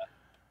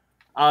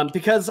 Yeah.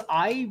 Because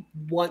I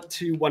want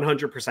to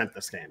 100%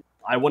 this game.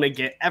 I want to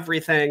get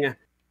everything.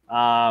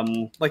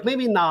 Like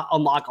maybe not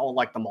unlock all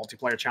like the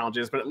multiplayer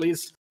challenges, but at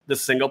least the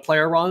single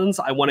player runs,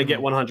 I want to get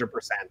 100%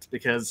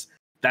 because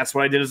that's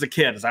what I did as a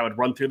kid. Is I would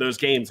run through those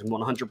games and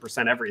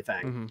 100%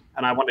 everything,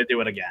 and I want to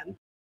do it again.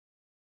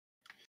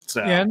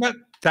 So yeah, and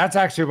that's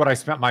actually what I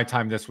spent my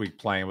time this week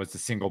playing was the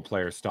single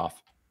player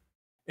stuff.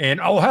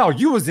 And oh hell,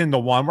 you was in the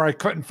one where I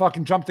couldn't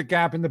fucking jump the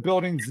gap in the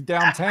buildings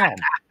downtown.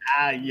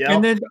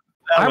 And then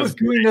I was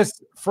doing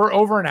this for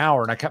over an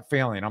hour and I kept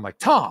failing. I'm like,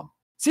 Tom,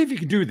 see if you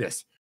can do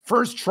this.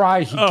 First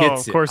try, he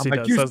gets it. Of course I'm he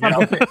like, does. you son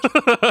of a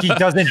bitch. He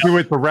doesn't do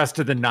it the rest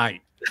of the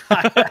night.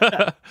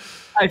 I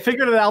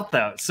figured it out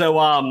though. So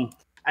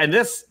and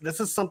this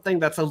is something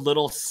that's a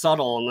little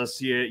subtle unless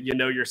you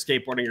know you're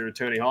skateboarding or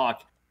Tony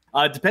Hawk.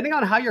 Depending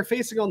on how you're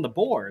facing on the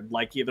board,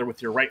 like either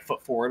with your right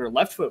foot forward or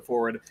left foot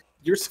forward,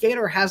 your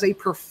skater has a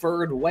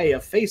preferred way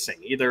of facing,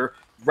 either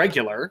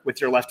regular with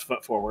your left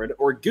foot forward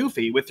or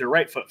goofy with your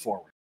right foot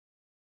forward.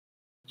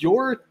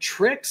 Your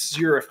tricks,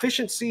 your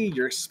efficiency,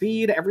 your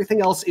speed,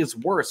 everything else is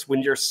worse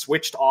when you're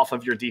switched off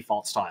of your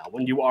default style,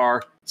 when you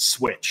are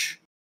switch.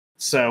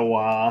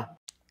 So,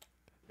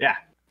 yeah,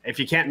 if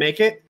you can't make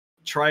it,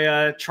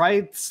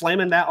 try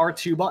slamming that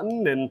R2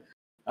 button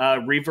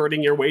and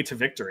reverting your way to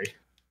victory.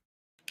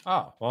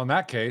 Oh, well, in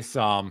that case,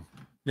 yeah, I'm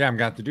going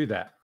to have to do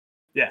that.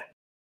 Yeah.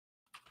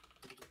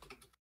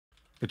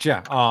 But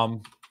yeah,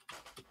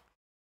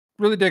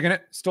 really digging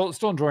it. Still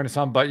enjoying it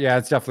some, but yeah,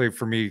 it's definitely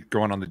for me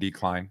going on the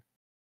decline.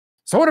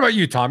 So what about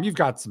you, Tom? You've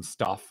got some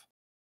stuff.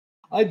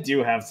 I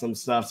do have some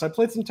stuff. So I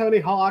played some Tony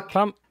Hawk.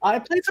 I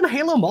played some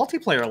Halo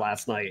multiplayer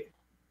last night.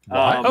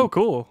 Oh,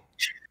 cool.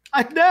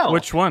 I know.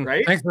 Which one?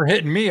 Right? Thanks for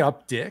hitting me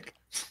up, Dick.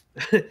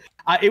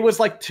 It was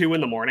like 2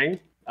 a.m.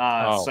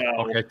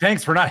 Okay.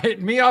 Thanks for not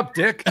hitting me up,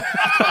 Dick.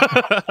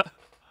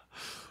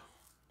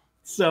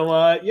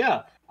 So,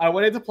 yeah, I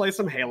wanted to play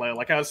some Halo.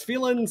 Like, I was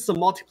feeling some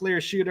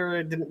multiplayer shooter.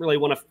 I didn't really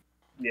want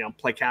to,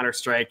 play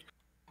Counter-Strike.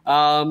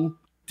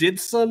 Did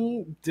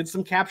some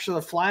capture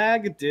the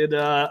flag. Did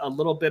a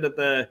little bit of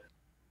the,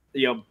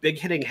 big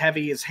hitting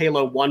heavies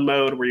Halo 1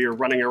 mode where you're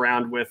running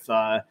around with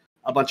a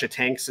bunch of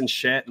tanks and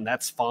shit, and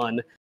that's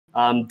fun.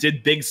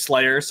 Did Big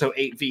Slayer, so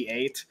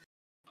 8v8.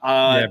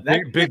 Yeah,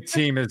 big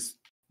team is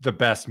the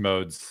best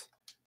modes.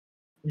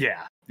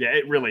 Yeah,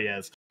 it really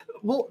is.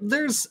 Well,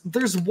 there's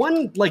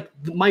one, like,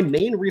 my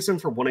main reason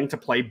for wanting to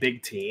play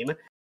big team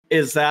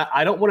is that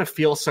I don't want to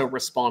feel so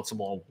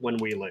responsible when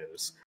we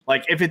lose.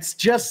 Like, if it's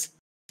just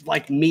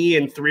like me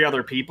and 3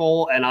 other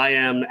people and I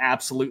am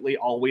absolutely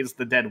always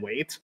the dead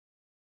weight,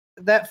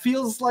 that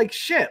feels like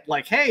shit.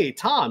 Like, hey,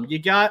 Tom, you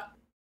got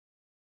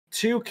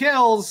 2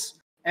 kills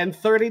and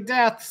 30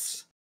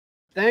 deaths.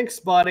 Thanks,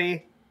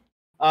 buddy.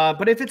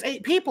 But if it's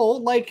 8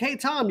 people, like, hey,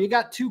 Tom, you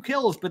got 2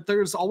 kills, but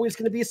there's always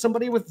going to be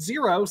somebody with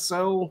 0,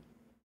 so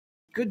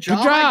good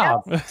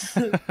job. Good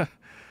job.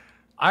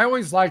 I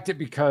always liked it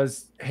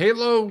because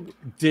Halo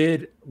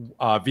did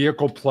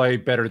vehicle play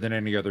better than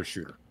any other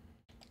shooter.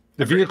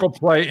 The vehicle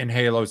play in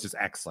Halos is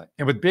excellent.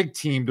 And with Big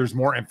Team, there's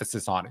more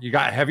emphasis on it. You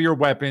got heavier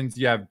weapons,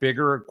 you have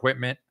bigger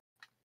equipment,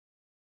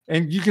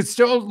 and you can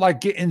still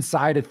like get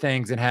inside of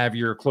things and have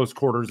your close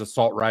quarters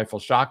assault rifle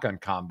shotgun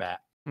combat.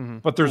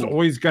 But there's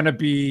always going to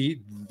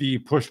be the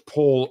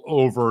push-pull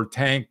over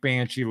tank,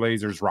 banshee,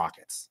 lasers,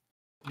 rockets.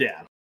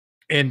 Yeah.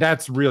 And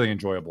that's really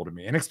enjoyable to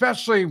me. And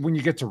especially when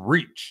you get to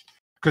Reach,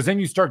 because then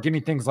you start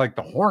getting things like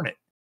the Hornet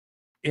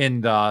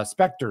and the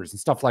Spectres and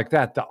stuff like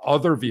that, the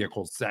other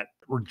vehicles that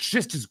were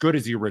just as good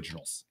as the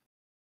originals.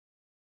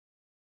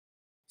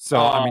 So,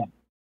 I mean,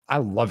 I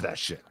love that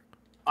shit.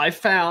 I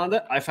found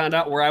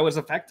out where I was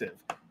effective.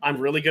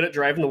 I'm really good at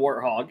driving the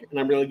Warthog, and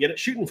I'm really good at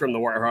shooting from the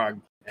Warthog.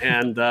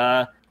 And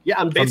yeah,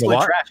 I'm basically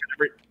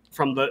trashing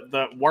from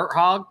the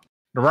Warthog.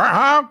 The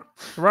Warthog.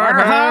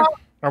 Warthog.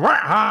 The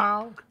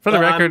Warthog. For the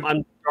record,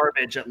 I'm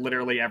garbage at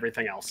literally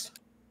everything else.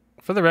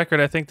 For the record,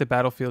 I think the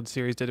Battlefield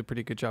series did a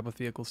pretty good job with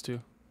vehicles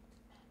too.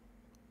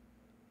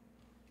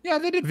 Yeah,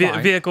 they did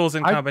fine. Vehicles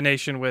in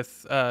combination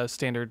with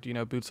standard,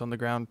 boots on the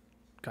ground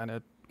kind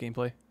of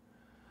gameplay.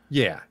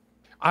 Yeah,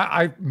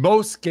 I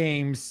most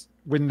games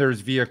when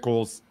there's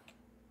vehicles,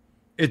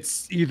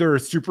 it's either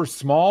super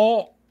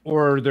small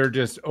or they're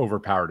just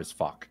overpowered as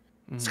fuck.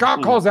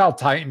 Scott calls out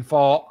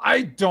Titanfall.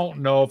 I don't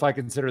know if I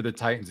consider the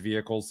Titans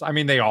vehicles. I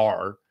mean, they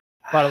are,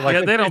 but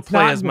like they don't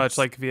play as much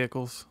like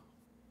vehicles.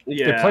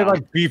 Yeah, they play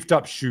like beefed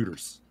up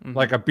shooters,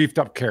 like a beefed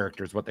up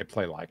character is what they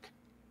play like.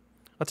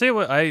 I'll tell you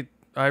what I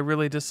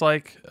really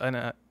dislike,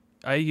 and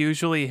I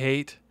usually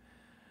hate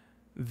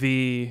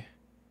the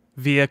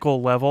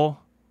vehicle level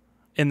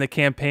in the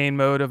campaign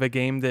mode of a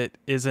game that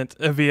isn't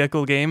a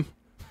vehicle game.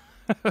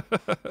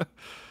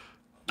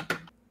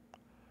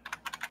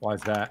 Why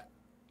is that?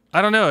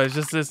 I don't know.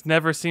 It's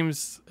never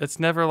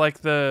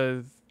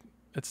the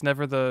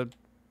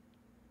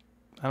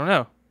I don't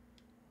know.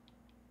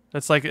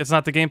 It's like, it's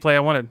not the gameplay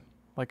I wanted.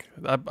 Like,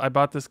 I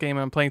bought this game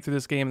and I'm playing through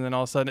this game, and then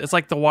all of a sudden, it's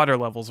like the water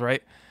levels,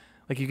 right?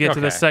 Like, you get to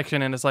this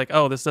section and it's like,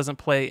 oh, this doesn't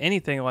play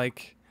anything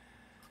like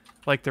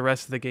the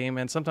rest of the game.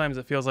 And sometimes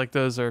it feels like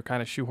those are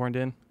kind of shoehorned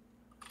in.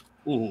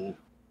 Ooh.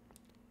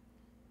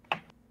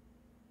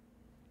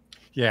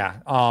 Yeah,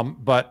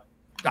 but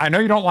I know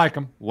you don't like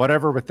them.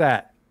 Whatever with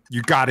that.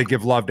 You got to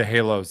give love to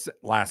Halo's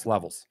last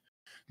levels.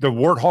 The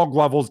Warthog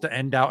levels to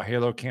end out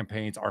Halo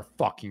campaigns are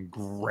fucking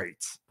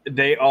great.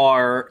 They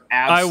are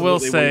absolutely. I will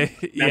say,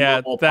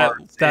 yeah,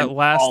 that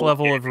last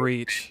level of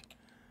Reach,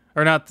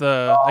 or not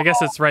the. I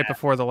guess it's right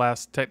before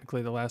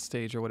technically the last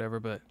stage or whatever.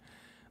 But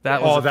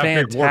that was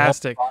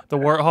fantastic. The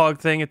Warthog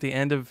thing at the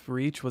end of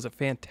Reach was a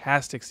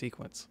fantastic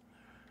sequence.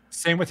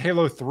 Same with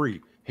Halo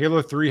 3.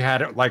 Halo 3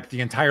 had like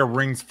the entire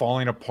rings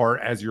falling apart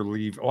as you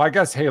leave. Oh, I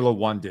guess Halo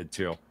 1 did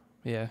too.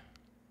 Yeah.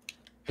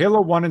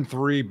 Halo 1 and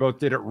 3 both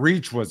did it.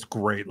 Reach was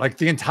great. Like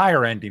the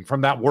entire ending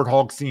from that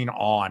Warthog scene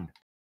on.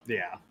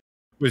 Yeah.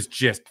 Was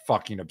just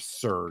fucking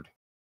absurd.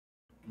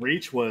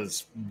 Reach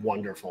was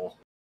wonderful.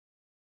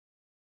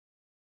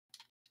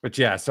 But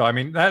yeah, so I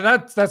mean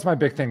that's my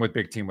big thing with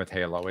Big Team with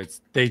Halo.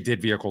 It's they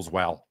did vehicles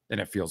well and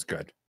it feels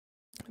good.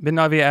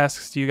 Navi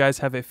asks, do you guys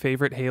have a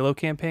favorite Halo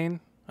campaign?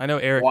 I know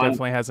Eric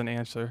definitely has an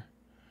answer.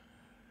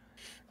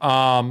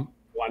 One.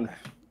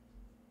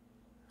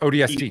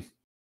 ODST.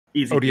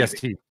 Easy.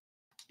 ODST. Easy.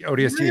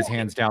 ODST is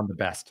hands down the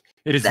best.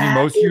 It is the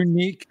most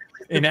unique,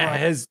 and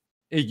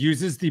it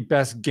uses the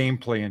best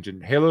gameplay engine.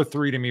 Halo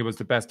 3 to me was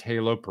the best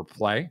Halo per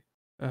play.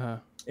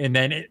 And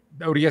then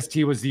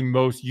ODST was the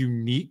most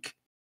unique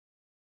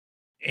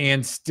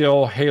and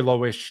still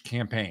Halo-ish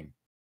campaign.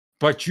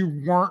 But you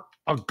weren't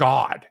a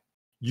god.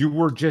 You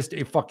were just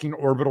a fucking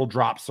orbital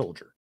drop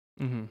soldier.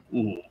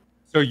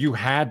 So you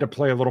had to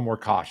play a little more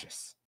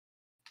cautious,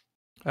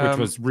 which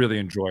was really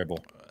enjoyable.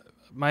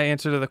 My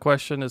answer to the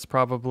question is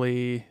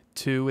probably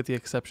 2, with the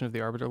exception of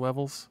the arbiter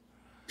levels.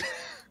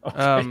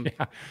 Yeah.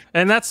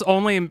 And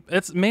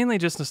it's mainly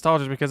just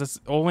nostalgia, because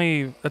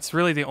that's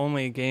really the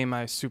only game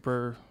I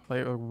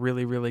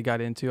really, really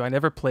got into. I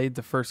never played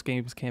the first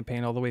game's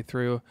campaign all the way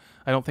through.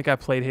 I don't think I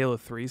played Halo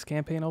 3's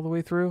campaign all the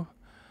way through.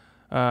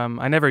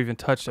 I never even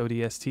touched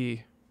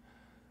ODST.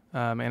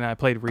 And I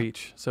played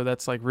Reach, so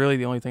that's like really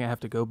the only thing I have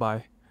to go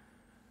by.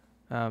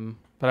 But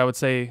I would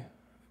say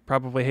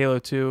probably Halo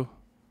 2,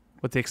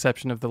 with the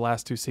exception of the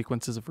last 2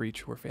 sequences of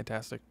Reach, were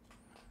fantastic.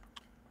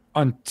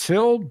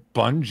 Until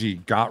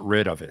Bungie got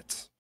rid of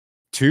it,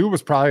 2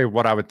 was probably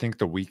what I would think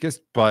the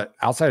weakest, but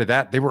outside of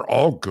that, they were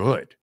all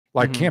good.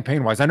 Like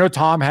campaign-wise, I know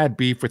Tom had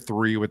beef with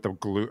 3 with the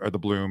glue or the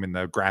bloom and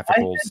the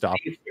graphical stuff.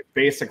 Beef with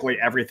basically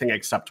everything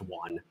except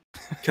one.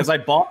 Because I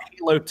bought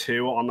Halo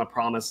 2 on the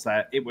promise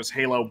that it was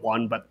Halo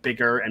 1, but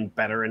bigger and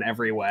better in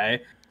every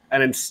way.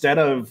 And instead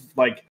of,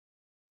 like,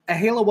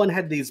 Halo 1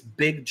 had these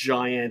big,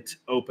 giant,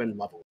 open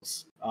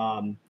levels.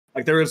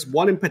 Like, there was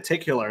one in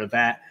particular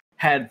that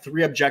had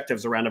 3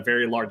 objectives around a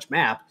very large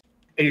map.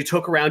 And you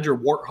took around your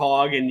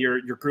Warthog and your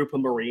group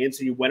of Marines,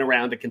 and you went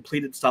around and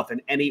completed stuff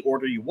in any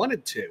order you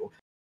wanted to.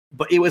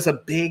 But it was a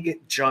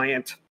big,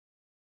 giant,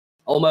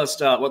 almost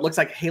what looks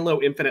like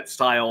Halo Infinite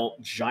style,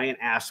 giant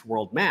ass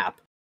world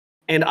map.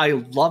 And I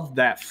loved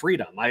that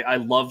freedom. I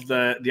love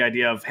the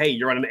idea of, hey,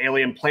 you're on an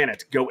alien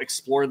planet, go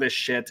explore this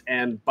shit.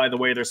 And by the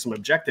way, there's some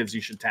objectives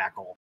you should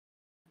tackle.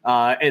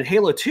 And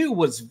Halo 2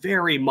 was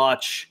very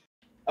much,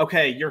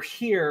 okay, you're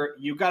here,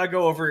 you got to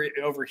go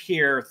over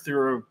here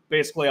through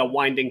basically a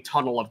winding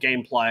tunnel of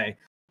gameplay.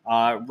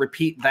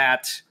 Repeat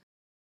that,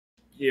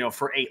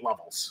 for 8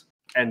 levels.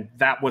 And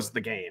that was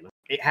the game.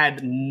 It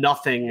had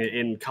nothing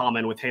in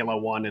common with Halo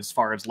 1 as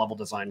far as level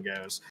design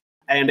goes.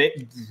 And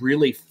it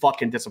really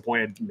fucking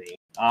disappointed me.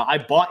 I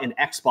bought an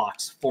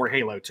Xbox for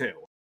Halo 2.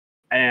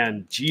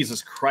 And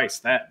Jesus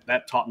Christ,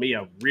 that taught me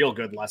a real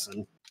good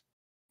lesson.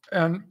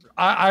 And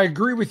I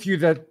agree with you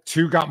that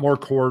 2 got more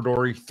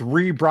corridory.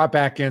 3 brought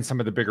back in some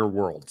of the bigger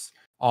worlds.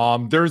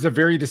 There's a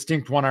very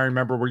distinct one I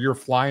remember where you're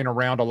flying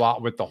around a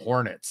lot with the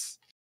Hornets.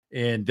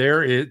 And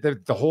there is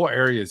the whole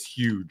area is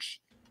huge.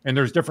 And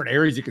there's different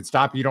areas you can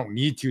stop. You don't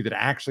need to that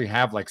actually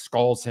have like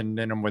skulls hidden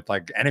in them with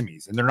like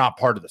enemies. And they're not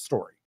part of the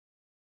story.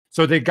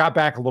 So they got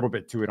back a little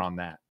bit to it on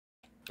that.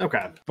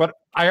 Okay. But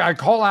I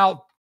call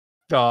out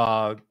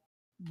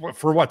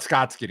for what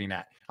Scott's getting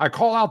at. I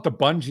call out the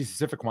Bungie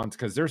specific ones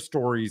because their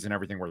stories and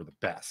everything were the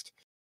best.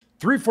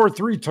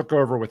 343 took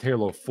over with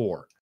Halo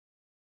 4.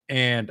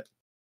 And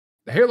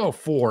Halo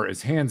 4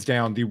 is hands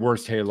down the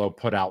worst Halo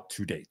put out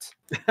to date.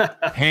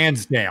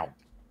 Hands down.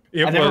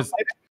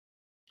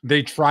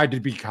 They tried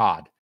to be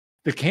COD.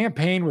 The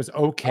campaign was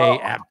okay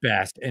at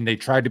best, and they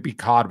tried to be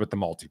COD with the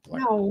multiplayer.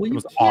 No, it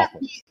was awful.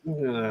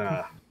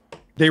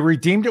 They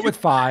redeemed it with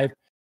 5.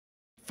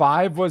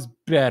 5 was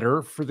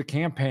better for the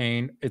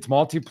campaign. It's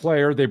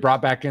multiplayer. They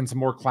brought back in some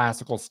more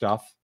classical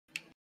stuff.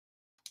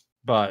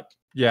 But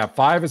yeah,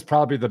 5 is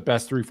probably the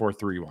best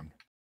 343 one.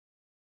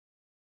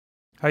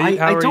 How are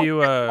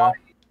you? I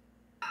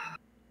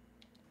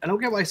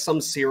don't get why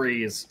some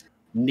series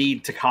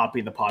need to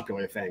copy the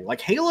popular thing.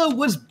 Like Halo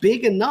was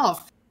big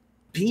enough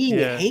being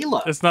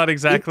Halo. It's not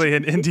exactly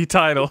an indie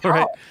title,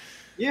 right?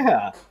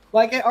 Yeah.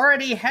 Like it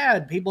already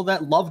had people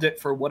that loved it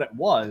for what it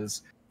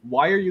was.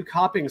 Why are you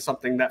copying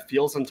something that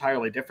feels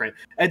entirely different?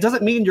 It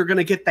doesn't mean you're going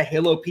to get the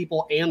Halo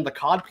people and the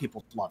COD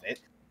people to love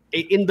it.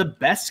 In the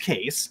best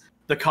case,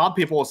 the COD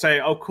people will say,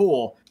 oh,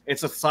 cool,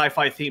 it's a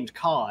sci-fi themed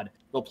COD.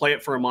 They'll play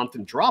it for a month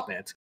and drop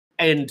it.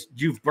 And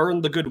you've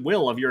burned the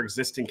goodwill of your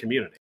existing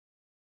community.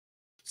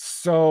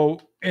 So,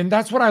 and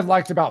that's what I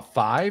liked about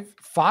 5.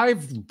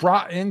 5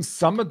 brought in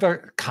some of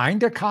the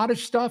kind of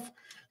cottage stuff.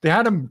 They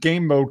had a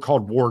game mode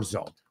called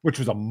Warzone, which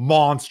was a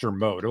monster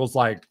mode. It was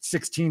like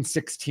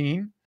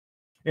 16-16.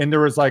 And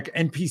there was like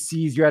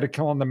NPCs you had to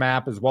kill on the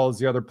map as well as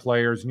the other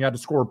players. And you had to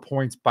score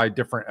points by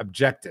different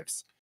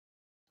objectives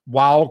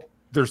while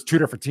there's 2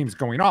 different teams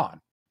going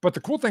on. But the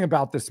cool thing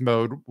about this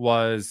mode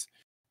was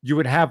you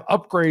would have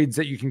upgrades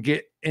that you can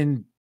get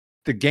in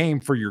the game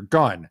for your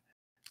gun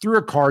through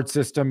a card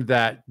system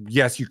that,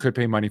 yes, you could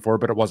pay money for,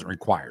 but it wasn't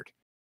required.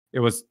 It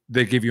was,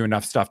 they give you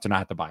enough stuff to not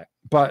have to buy it.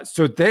 But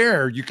so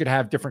there you could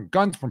have different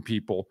guns from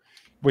people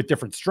with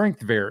different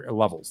strength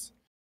levels.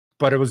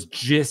 But it was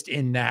just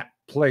in that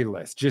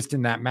playlist, just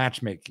in that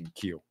matchmaking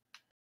queue.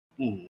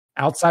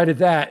 Outside of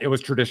that, it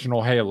was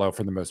traditional Halo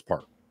for the most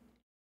part,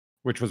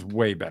 which was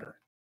way better.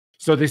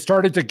 So they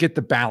started to get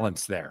the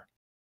balance there,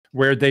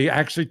 where they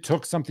actually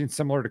took something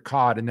similar to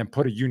COD and then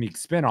put a unique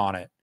spin on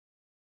it,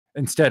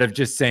 instead of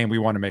just saying we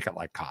want to make it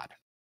like COD.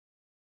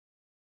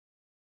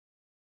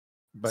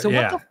 But so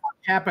what the fuck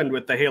happened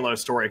with the Halo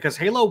story? Because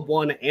Halo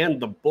 1 and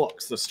the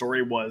books, the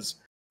story was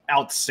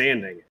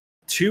outstanding.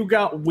 2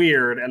 got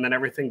weird, and then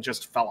everything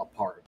just fell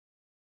apart.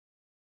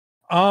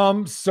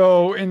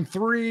 So in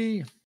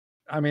 3,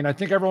 I mean, I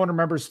think everyone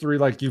remembers 3,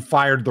 like you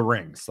fired the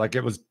rings. Like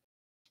it was,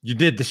 you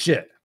did the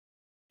shit.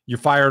 You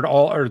fired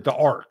or the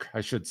arc,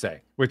 I should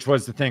say, which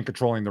was the thing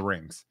controlling the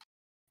rings.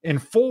 In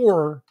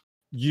 4,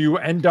 you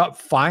end up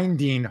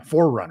finding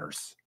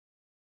Forerunners.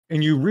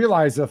 And you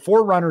realize the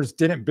Forerunners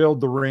didn't build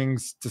the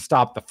rings to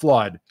stop the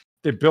flood.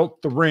 They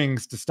built the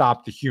rings to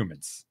stop the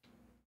humans.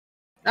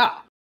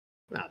 I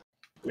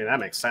mean,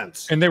 that makes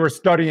sense. And they were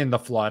studying the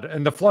flood.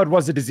 And the flood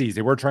was a disease.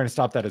 They were trying to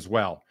stop that as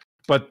well.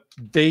 But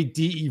they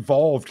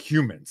de-evolved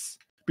humans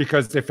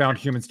because they found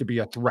humans to be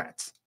a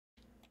threat.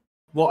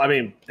 Well, I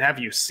mean, have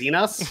you seen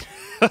us?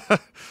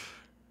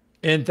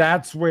 And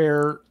that's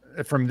where,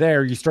 from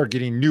there, you start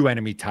getting new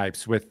enemy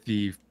types with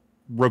the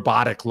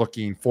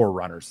robotic-looking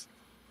Forerunners.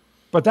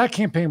 But that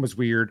campaign was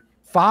weird.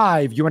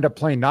 5, you end up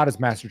playing not as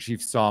Master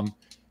Chief some.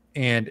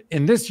 And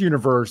in this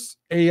universe,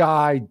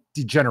 AI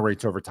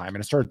degenerates over time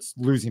and it starts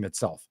losing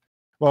itself.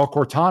 Well,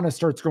 Cortana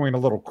starts going a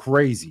little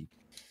crazy.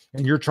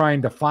 and you're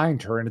trying to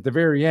find her. And at the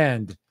very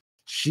end,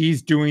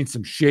 she's doing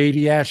some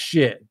shady ass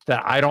shit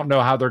that I don't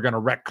know how they're going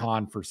to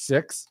retcon for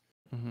 6.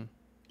 Mm-hmm.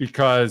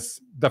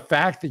 Because the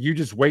fact that you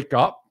just wake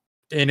up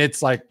and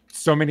it's like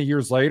so many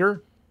years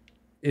later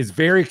is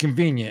very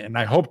convenient. And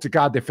I hope to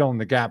God they fill in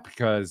the gap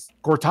because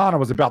Cortana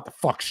was about to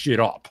fuck shit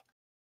up.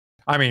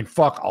 I mean,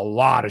 fuck a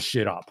lot of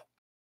shit up.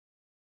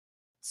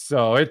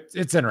 So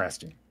it's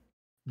interesting.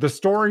 The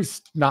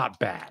story's not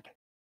bad.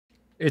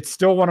 It's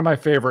still one of my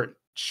favorite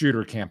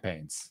shooter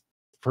campaigns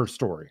per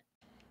story.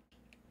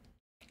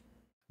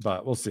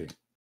 But we'll see.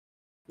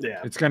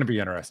 Yeah. It's going to be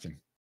interesting.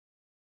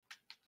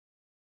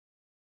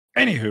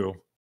 Anywho,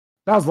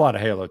 that was a lot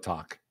of Halo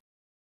talk.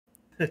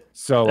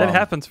 So It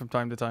happens from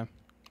time to time.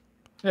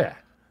 Yeah.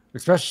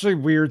 Especially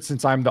weird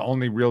since I'm the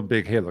only real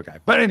big Halo guy.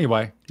 But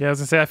anyway. Yeah, I was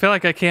going to say, I feel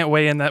like I can't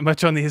weigh in that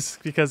much on these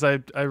because I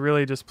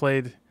really just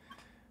played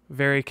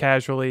very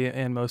casually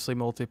and mostly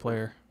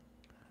multiplayer.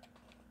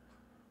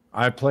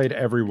 I played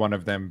every one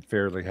of them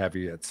fairly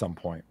heavy at some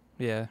point.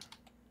 Yeah.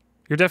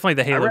 You're definitely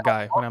the Halo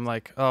guy. When I'm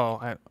like,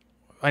 oh,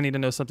 I need to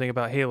know something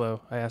about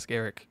Halo, I ask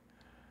Eric.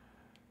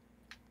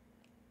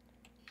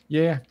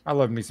 Yeah, I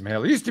love me some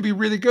Halo. It used to be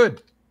really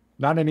good.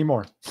 Not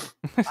anymore.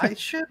 I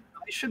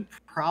should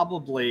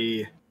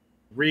probably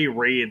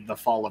reread The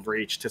Fall of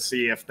Reach to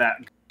see if that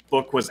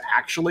book was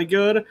actually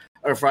good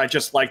or if I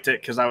just liked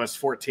it because I was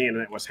 14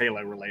 and it was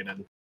Halo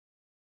related.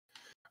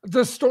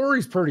 The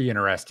story's pretty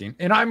interesting.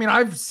 And I mean,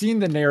 I've seen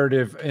the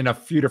narrative in a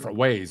few different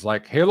ways.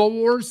 Like Halo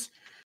Wars,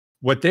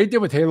 what they did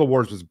with Halo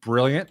Wars was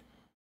brilliant.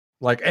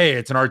 Like, hey,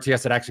 it's an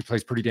RTS that actually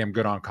plays pretty damn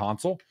good on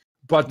console,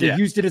 but they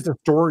used it as a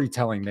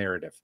storytelling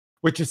narrative,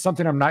 which is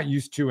something I'm not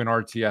used to in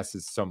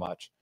RTSs so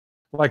much.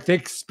 Like they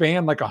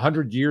span like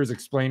 100 years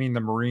explaining the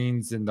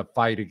Marines in the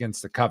fight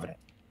against the Covenant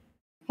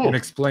and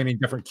explaining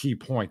different key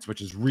points, which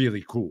is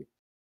really cool.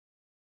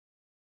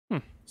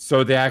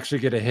 So they actually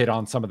get a hit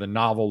on some of the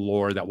novel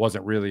lore that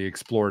wasn't really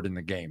explored in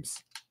the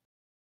games.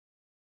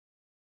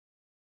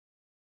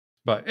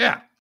 But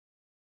yeah,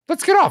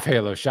 let's get off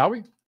Halo, shall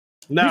we?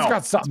 No, who's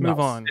got something Let's move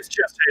else? on. It's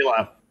just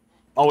Halo.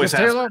 Always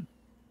Just has. Halo?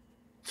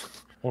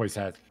 Always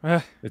has.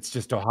 It's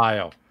just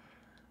Ohio.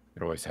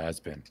 It always has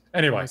been.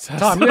 Anyway,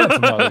 Tom, you have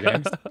some other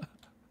games.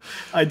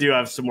 I do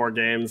have some more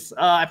games.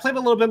 I played a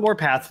little bit more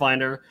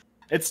Pathfinder.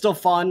 It's still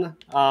fun.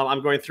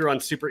 I'm going through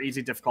on super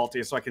easy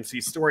difficulty so I can see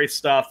story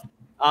stuff.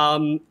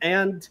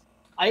 And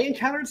I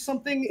encountered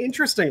something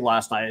interesting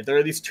last night. There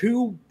are these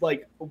two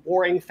like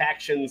warring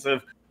factions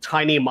of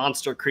tiny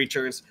monster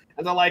creatures.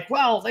 And they're like,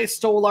 well, they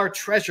stole our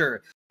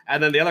treasure.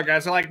 And then the other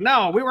guys are like,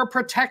 no, we were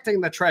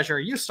protecting the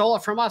treasure. You stole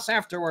it from us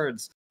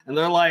afterwards. And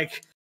they're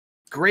like,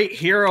 great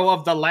hero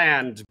of the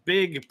land,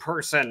 big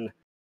person,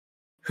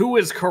 who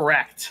is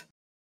correct?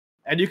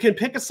 And you can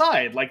pick a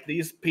side. Like,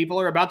 these people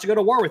are about to go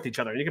to war with each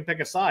other, and you can pick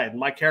a side. And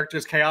my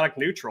character's chaotic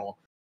neutral.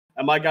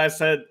 And my guy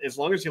said, as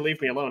long as you leave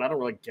me alone, I don't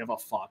really give a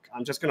fuck.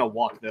 I'm just going to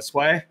walk this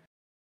way.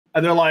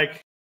 And they're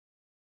like,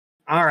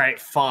 all right,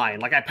 fine.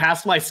 Like, I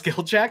passed my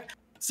skill check.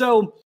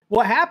 So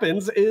what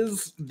happens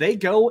is they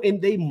go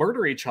and they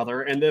murder each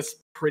other in this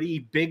pretty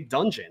big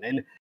dungeon.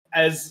 And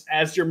as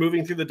you're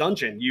moving through the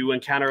dungeon, you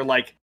encounter,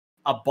 like,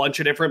 a bunch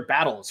of different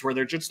battles where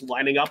they're just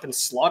lining up and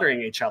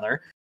slaughtering each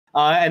other.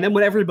 And then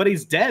when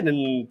everybody's dead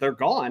and they're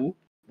gone,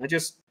 I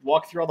just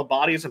walk through all the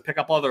bodies and pick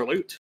up all their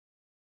loot.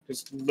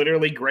 Just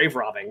literally grave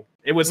robbing.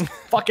 It was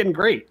fucking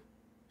great.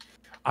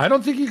 I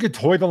don't think you could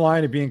toy the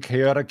line of being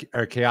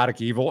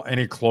chaotic evil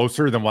any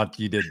closer than what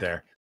you did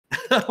there.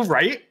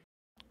 Right?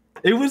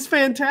 It was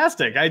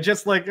fantastic. I was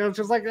just like,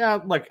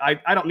 look,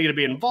 I don't need to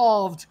be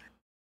involved.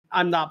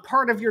 I'm not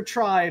part of your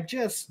tribe.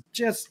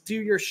 Just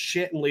do your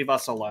shit and leave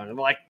us alone. I'm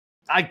like,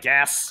 I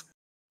guess.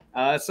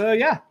 So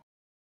yeah,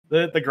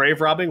 the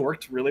grave robbing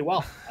worked really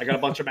well. I got a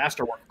bunch of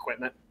masterwork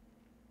equipment.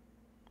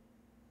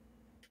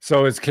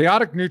 So is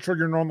chaotic neutral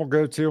your normal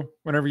go-to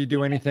whenever you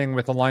do anything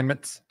with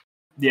alignments?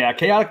 Yeah,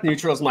 chaotic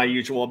neutral is my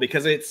usual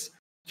because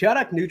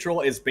chaotic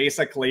neutral is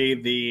basically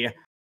the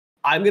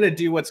I'm gonna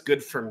do what's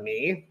good for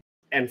me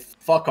and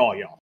fuck all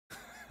y'all.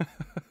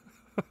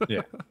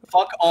 Yeah.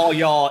 Fuck all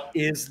y'all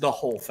is the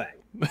whole thing.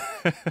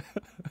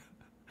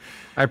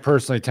 I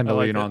personally tend to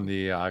lean on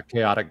the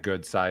chaotic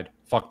good side.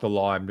 Fuck the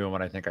law. I'm doing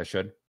what I think I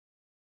should.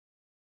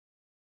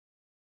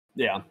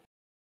 Yeah.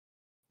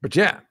 But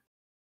yeah.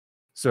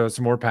 So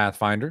some more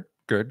Pathfinder.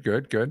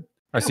 Good.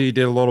 I see you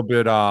did a little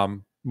bit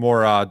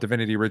more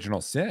Divinity Original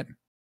Sin.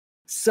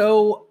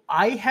 So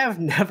I have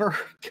never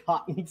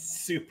gotten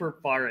super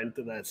far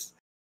into this.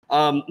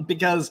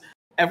 Because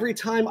every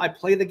time I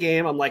play the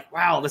game, I'm like,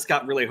 wow, this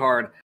got really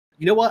hard.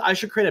 You know what? I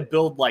should create a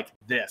build like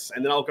this,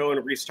 and then I'll go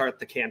and restart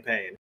the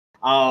campaign.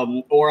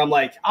 Or I'm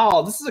like,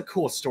 oh, this is a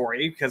cool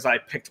story because I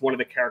picked one of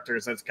the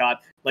characters that's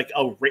got like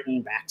a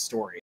written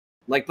backstory.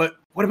 Like, but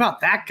what about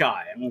that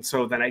guy? And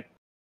so then I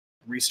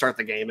restart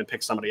the game and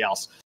pick somebody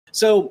else.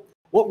 So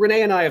what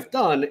Renee and I have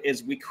done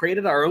is we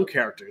created our own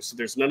characters. So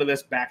there's none of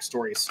this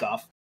backstory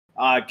stuff.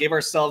 Gave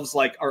ourselves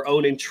like our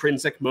own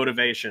intrinsic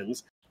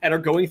motivations and are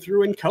going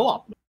through in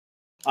co-op mode.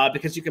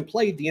 because you can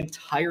play the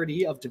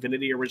entirety of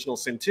Divinity Original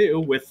Sin 2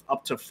 with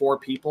up to 4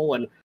 people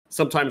and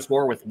sometimes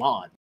more with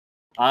mod,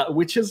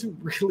 which is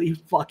really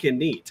fucking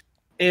neat.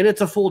 And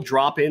it's a full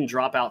drop-in,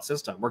 drop-out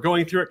system. We're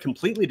going through it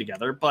completely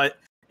together, but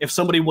if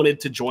somebody wanted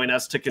to join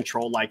us to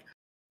control like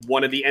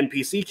one of the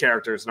NPC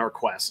characters in our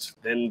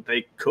quest, then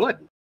they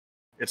could.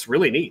 It's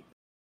really neat.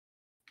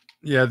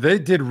 Yeah, they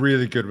did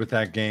really good with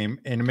that game,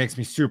 and it makes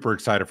me super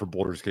excited for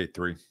Baldur's Gate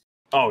 3.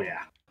 Oh,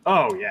 yeah.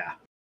 Oh, yeah.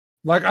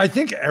 Like, I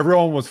think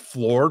everyone was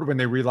floored when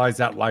they realized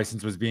that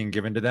license was being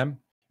given to them,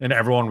 and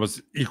everyone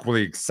was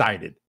equally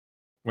excited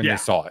when they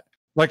saw it.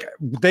 Like,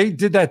 they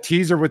did that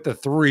teaser with the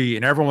 3,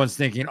 and everyone's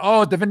thinking,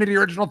 oh, Divinity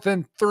Original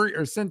Sin 3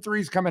 or Sin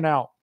 3 is coming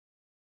out.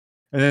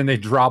 And then they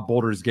drop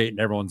Baldur's Gate, and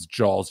everyone's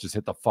jaws just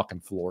hit the fucking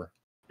floor.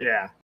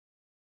 Yeah.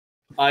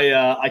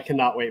 I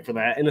cannot wait for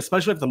that. And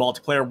especially if the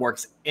multiplayer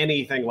works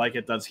anything like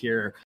it does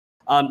here.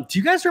 Do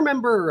you guys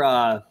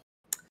remember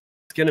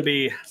it's gonna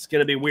be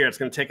weird. It's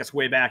gonna take us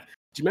way back.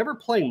 Do you remember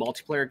playing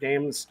multiplayer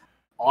games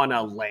on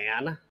a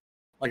LAN?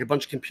 Like a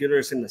bunch of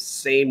computers in the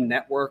same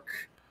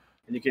network,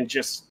 and you can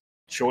just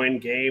join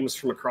games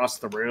from across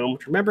the room.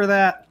 Do you remember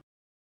that?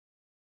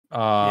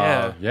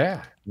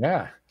 Yeah.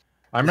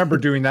 I remember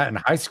doing that in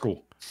high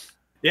school.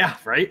 Yeah,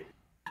 right?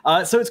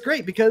 So it's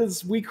great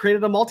because we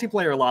created a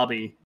multiplayer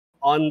lobby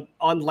on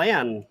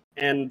LAN,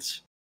 and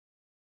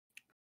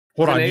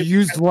hold on, you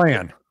used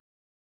LAN?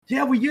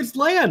 Yeah, we used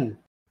LAN.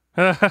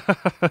 It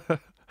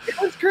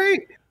was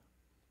great.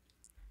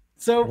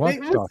 So it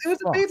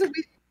was amazing.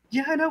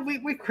 I know.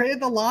 We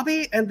created the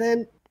lobby, and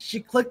then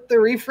she clicked the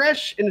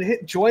refresh and it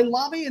hit join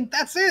lobby, and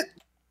that's it.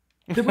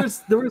 There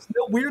was no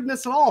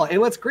weirdness at all. And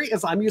what's great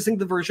is I'm using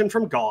the version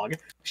from GOG,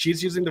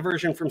 she's using the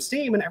version from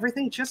Steam, and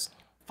everything just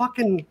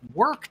fucking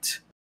worked.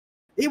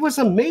 It was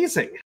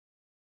amazing.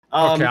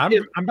 Okay,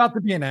 I'm about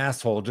to be an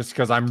asshole just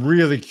because I'm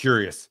really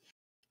curious.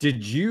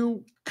 Did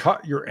you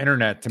cut your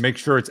internet to make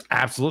sure it's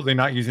absolutely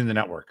not using the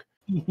network?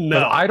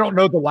 No, I don't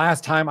know the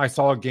last time I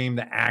saw a game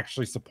that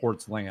actually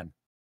supports LAN.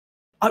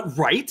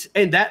 Right,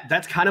 and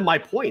that's kind of my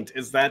point,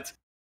 is that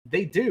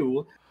they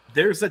do.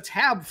 There's a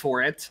tab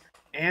for it,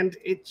 and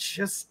it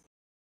just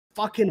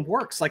fucking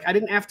works. Like, I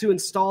didn't have to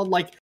install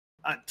like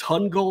a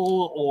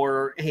Tungle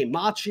or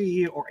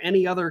Heimachi or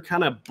any other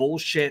kind of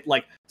bullshit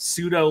like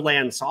pseudo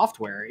LAN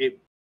software. It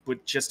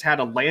would just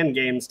had a LAN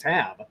games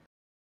tab,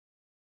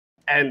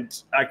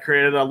 and I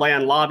created a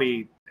LAN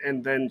lobby,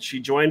 and then she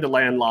joined a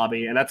LAN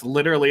lobby, and that's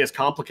literally as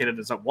complicated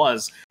as it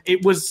was.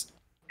 It was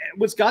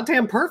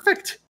goddamn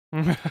perfect.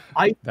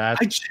 I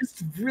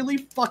just really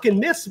fucking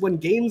miss when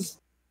games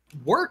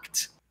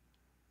worked.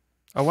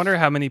 I wonder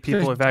how many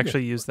people have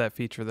actually used that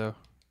feature, though.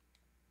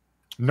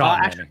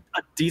 Not many.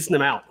 A decent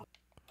amount.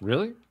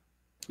 Really?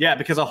 Yeah,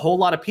 because a whole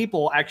lot of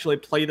people actually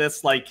play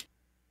this like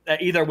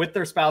either with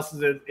their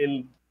spouses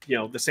in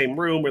the same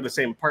room or the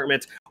same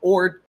apartment,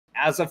 or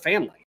as a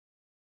family.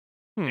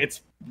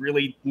 It's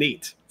really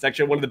neat. It's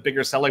actually one of the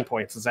bigger selling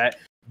points is that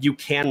you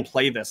can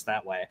play this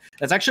that way.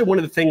 That's actually one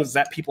of the things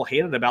that people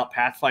hated about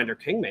Pathfinder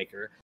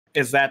Kingmaker,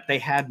 is that they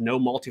had no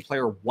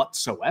multiplayer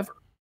whatsoever.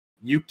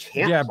 You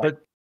can't. Yeah,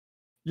 but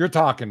you're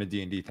talking a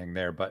D&D thing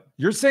there, but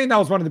you're saying that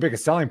was one of the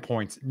biggest selling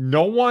points.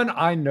 No one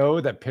I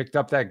know that picked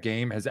up that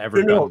game has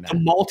ever done that. The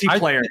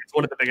multiplayer is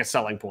one of the biggest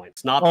selling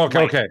points. Not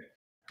okay.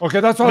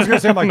 That's what I was going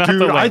to say. I'm like,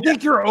 dude, I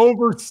think you're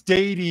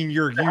overstating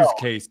your use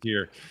case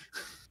here.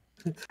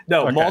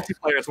 No,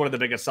 multiplayer is one of the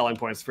biggest selling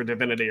points for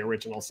Divinity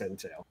Original Sin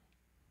 2.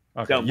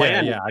 Okay. So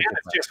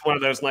it's just one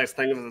of those nice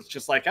things. It's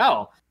just like,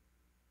 oh,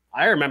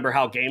 I remember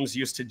how games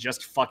used to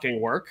just fucking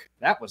work.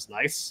 That was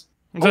nice.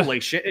 Holy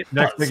shit.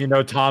 Next thing you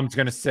know, Tom's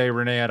going to say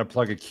Renee had to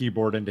plug a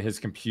keyboard into his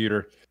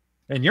computer.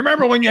 And you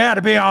remember when you had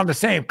to be on the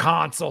same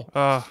console?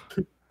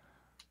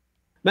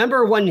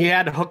 Remember when you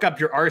had to hook up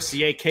your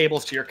RCA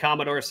cables to your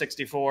Commodore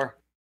 64?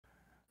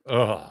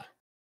 Ugh.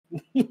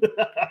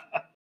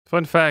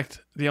 Fun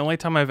fact, the only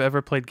time I've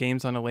ever played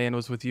games on a LAN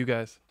was with you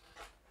guys.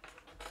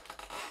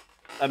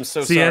 I'm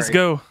so sorry.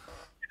 CSGO. It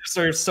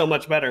serves so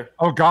much better.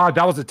 Oh, God,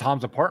 that was at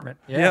Tom's apartment.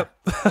 Yeah.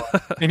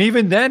 Yep. And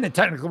even then, it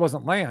technically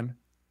wasn't LAN.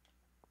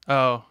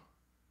 Oh,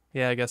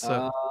 yeah, I guess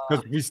so.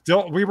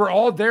 Because we were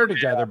all there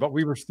together, but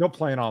we were still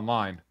playing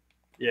online.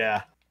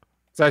 Yeah.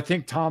 So I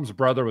think Tom's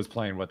brother was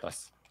playing with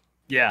us.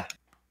 Yeah.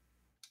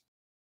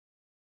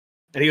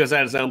 And he was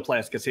at his own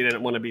place because he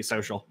didn't want to be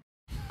social.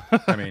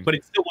 I mean, but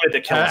he still wanted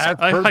to kill us.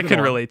 I can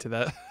relate to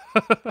that.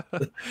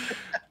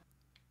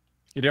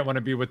 You didn't want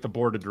to be with the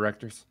board of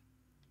directors.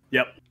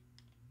 Yep.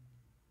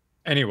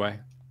 Anyway,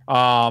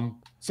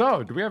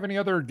 so do we have any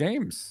other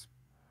games?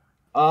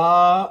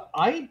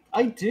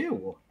 I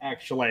do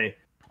actually.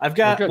 I've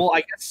got. Well,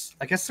 I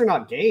guess they're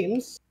not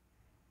games.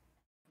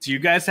 Do you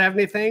guys have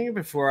anything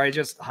before I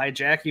just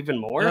hijack even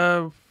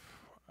more?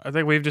 I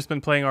think we've just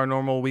been playing our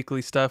normal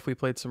weekly stuff. We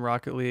played some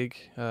Rocket League.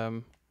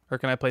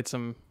 Herc and I played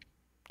some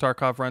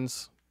Tarkov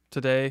runs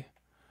today.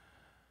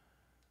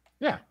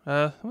 Yeah.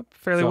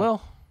 Fairly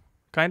well.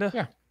 Kinda.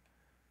 Yeah.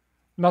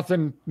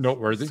 Nothing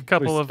noteworthy. Just a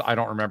couple of. I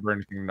don't remember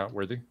anything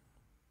noteworthy.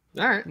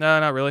 All right. No,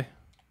 not really.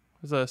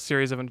 It was a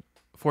series of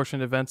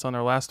unfortunate events on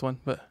our last one,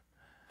 but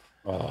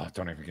Oh,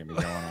 don't even get me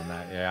going on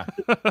that. Yeah.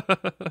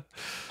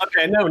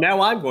 Okay, no,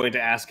 now I'm going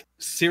to ask,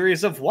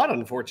 series of what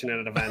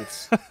unfortunate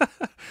events?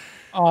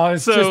 Oh,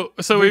 it's So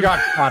we we got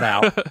caught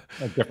out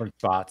at different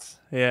spots.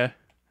 Yeah.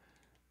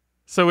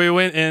 So we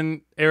went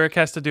and Eric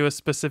has to do a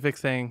specific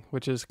thing,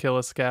 which is kill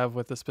a scav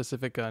with a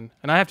specific gun.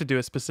 And I have to do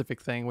a specific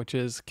thing, which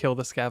is kill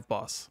the scav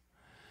boss.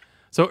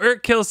 So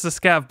Eric kills the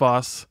scav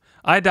boss.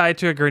 I died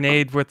to a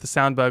grenade with the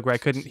sound bug where I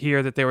couldn't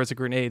hear that there was a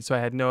grenade, so I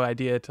had no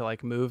idea to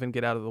like move and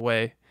get out of the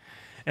way.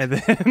 And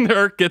then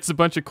Eric gets a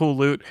bunch of cool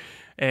loot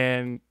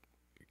and,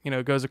 you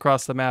know, goes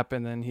across the map,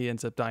 and then he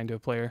ends up dying to a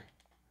player.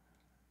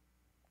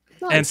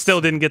 Nice. And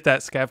still didn't get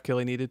that scav kill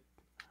he needed.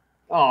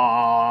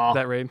 Aww.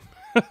 That raid.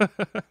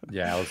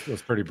 Yeah, it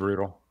was pretty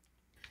brutal.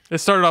 It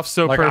started off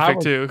so Like,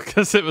 perfect too,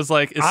 because it was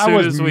like as I soon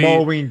was as we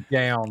mowing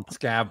down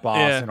Scav Boss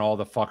Yeah. and all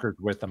the fuckers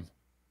with him.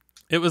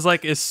 it was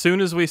like as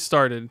soon as we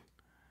started,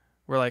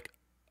 we're like,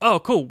 oh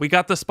cool, we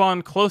got the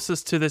spawn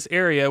closest to this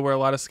area where a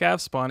lot of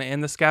scavs spawn,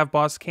 and the scav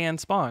boss can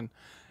spawn.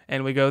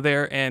 And we go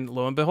there, and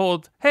lo and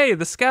behold, hey,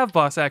 the scav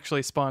boss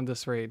actually spawned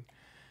this raid.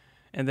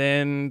 And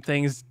then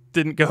things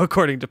didn't go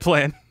according to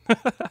plan.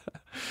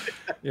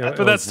 Yeah,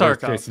 But that's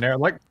worst Tarkov. case scenario.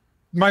 Like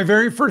my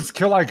very first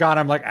kill I got,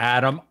 I'm like,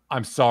 Adam,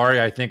 I'm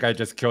sorry, I think I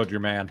just killed your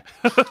man.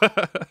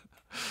 I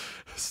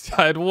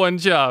had one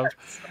job.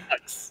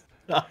 Sucks.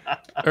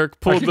 Eric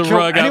pulled could the kill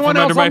rug out anyone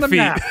from under else my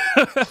on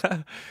the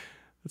feet.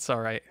 It's all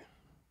right.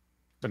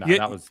 But no, You,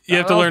 that was you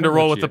have to that learn to was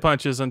roll with the legit.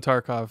 punches in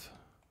Tarkov.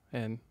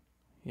 And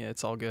yeah,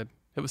 it's all good.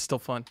 It was still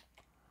fun.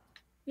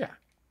 Yeah.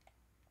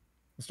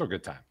 It's still a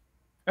good time.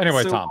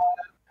 Anyway, So, Tom,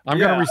 I'm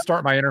yeah. gonna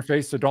restart my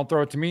interface, so don't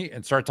throw it to me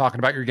and start talking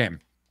about your game.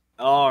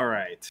 All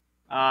right.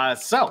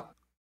 So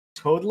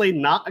totally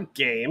not a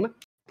game.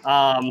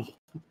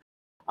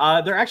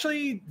 They're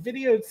actually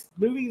videos,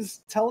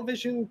 movies,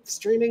 television,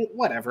 streaming,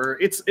 whatever.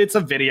 It's a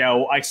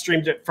video. I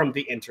streamed it from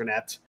the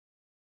internet.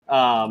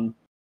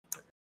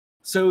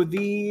 So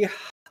the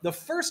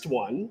first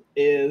one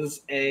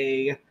is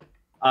a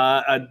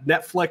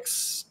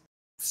Netflix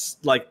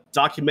like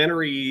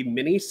documentary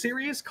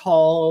miniseries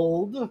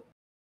called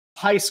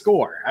High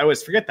Score. I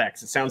always forget that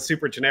because it sounds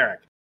super generic.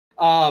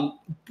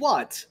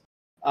 But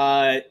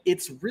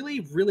it's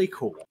really, really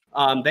cool.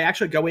 They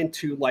actually go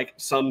into like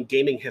some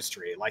gaming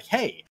history, like,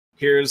 hey,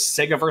 here's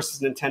Sega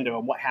versus Nintendo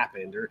and what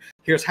happened, or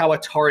here's how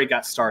Atari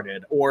got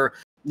started, or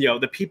you know,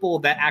 the people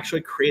that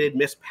actually created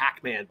Miss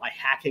Pac-Man by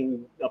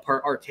hacking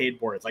apart arcade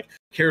boards. Like,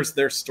 here's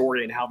their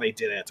story and how they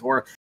did it.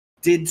 Or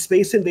did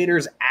Space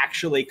Invaders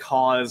actually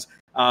cause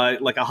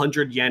like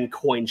 100 yen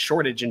coin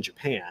shortage in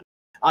Japan?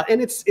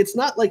 And it's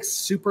not like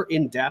super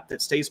in depth.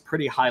 It stays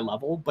pretty high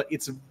level, but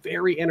it's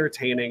very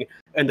entertaining.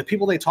 And the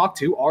people they talk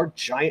to are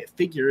giant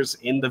figures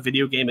in the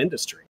video game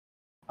industry.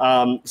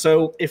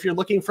 So if you're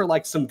looking for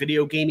like some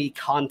video gamey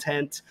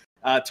content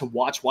to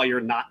watch while you're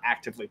not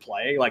actively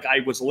playing, like I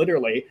was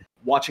literally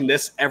watching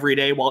this every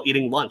day while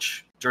eating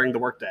lunch during the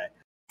workday,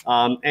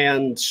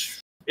 and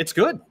it's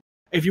good.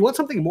 If you want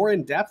something more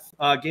in depth,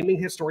 Gaming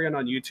Historian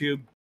on YouTube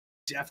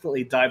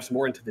definitely dives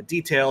more into the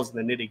details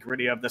and the nitty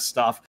gritty of this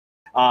stuff.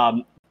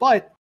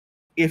 But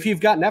if you've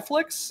got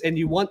Netflix and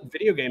you want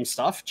video game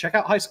stuff, check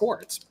out High Score.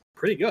 It's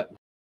pretty good.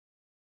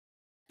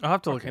 I'll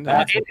have to look into And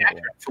that.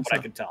 accurate, from what I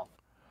can tell.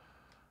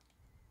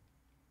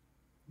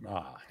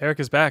 Eric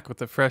is back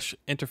with a fresh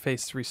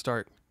interface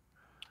restart.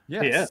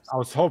 Yes. Yeah. I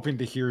was hoping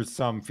to hear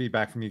some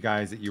feedback from you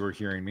guys that you were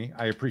hearing me.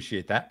 I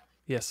appreciate that.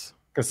 Yes.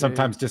 Because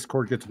sometimes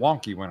Discord gets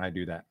wonky when I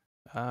do that.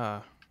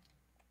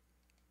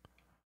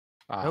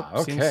 Nope,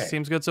 Okay.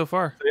 seems good so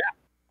far.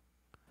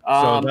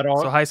 So that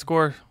all So High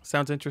Score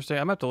sounds interesting.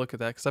 I'm gonna have to look at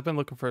that because I've been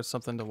looking for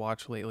something to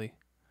watch lately.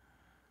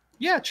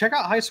 Yeah, check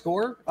out High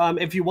Score.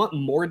 If you want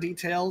more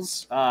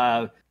details,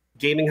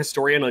 Gaming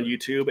Historian on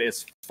YouTube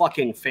is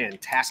fucking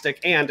fantastic,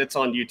 and it's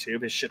on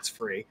YouTube. His shit's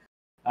free.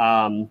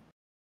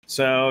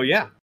 So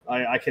yeah,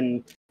 I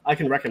can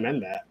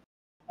recommend that.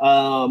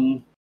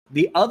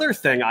 The other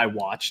thing I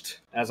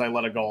watched as I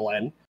let a goal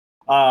in,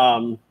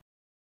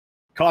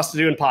 Cost of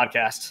Doing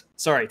podcast.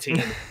 Sorry,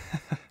 team.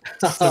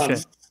 Okay.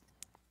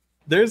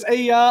 There's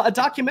a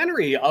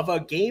documentary of a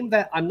game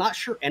that I'm not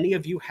sure any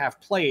of you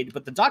have played,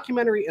 but the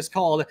documentary is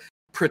called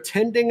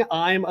Pretending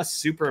I'm a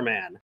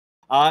Superman.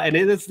 And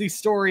it is the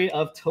story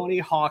of Tony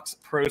Hawk's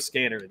Pro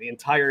Skater, the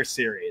entire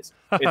series.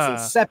 Its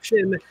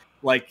inception,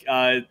 like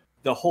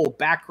the whole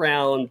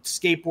background,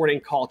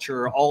 skateboarding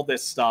culture, all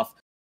this stuff,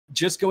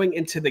 just going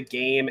into the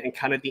game and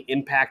kind of the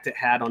impact it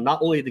had on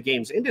not only the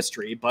game's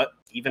industry, but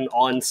even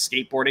on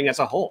skateboarding as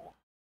a whole.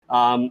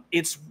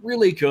 It's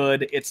really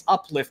good. It's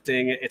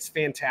uplifting. It's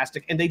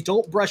fantastic. And they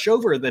don't brush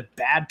over the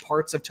bad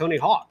parts of Tony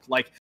Hawk.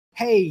 Like,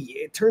 hey,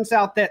 it turns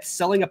out that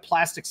selling a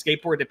plastic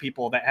skateboard to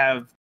people that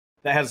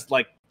has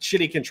like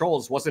shitty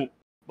controls wasn't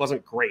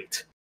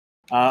great.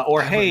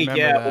 Or hey,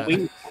 yeah,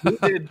 we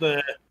did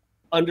the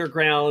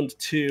Underground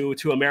to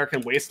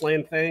American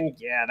Wasteland thing.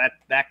 Yeah,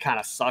 that kind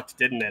of sucked,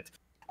 didn't it?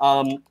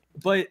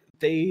 But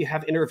they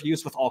have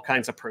interviews with all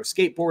kinds of pro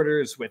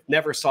skateboarders, with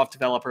Neversoft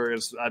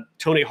developers.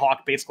 Tony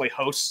Hawk basically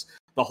hosts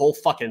the whole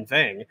fucking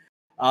thing.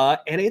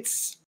 and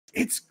it's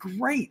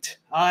great.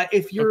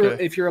 If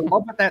you're in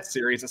love with that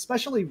series,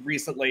 especially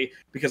recently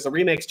because the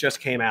remakes just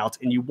came out,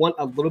 and you want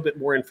a little bit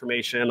more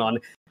information on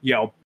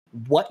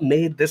what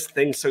made this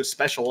thing so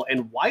special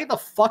and why the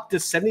fuck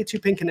does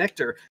 72-pin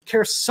connector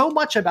care so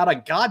much about a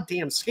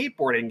goddamn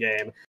skateboarding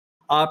game.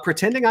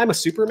 Pretending I'm a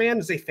Superman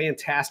is a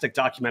fantastic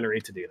documentary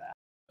to do that.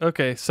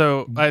 Okay,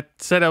 so I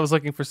said I was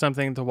looking for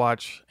something to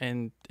watch,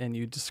 and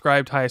you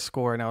described High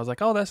Score, and I was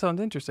like, oh, that sounds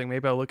interesting.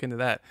 Maybe I'll look into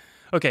that.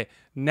 Okay,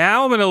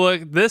 now I'm gonna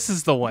look. This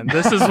is the one.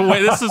 This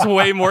is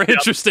way more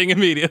interesting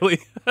immediately.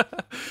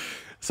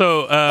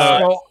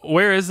 So,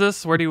 where is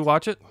this? Where do you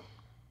watch it?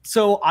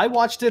 So I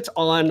watched it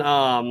on.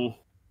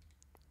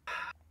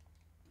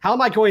 How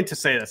am I going to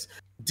say this?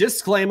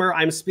 Disclaimer: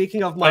 I'm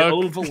speaking of my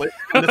own volition.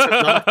 This is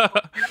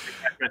not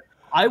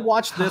I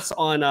watched this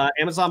on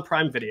Amazon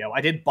Prime Video.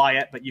 I did buy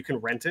it, but you can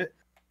rent it.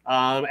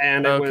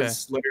 And it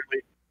was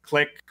literally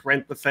click,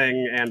 rent the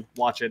thing, and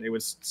watch it. It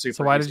was super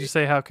So why easy. did you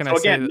say, how can I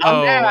say again, it?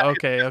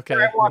 Okay.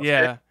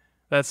 Yeah,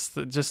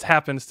 just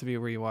happens to be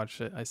where you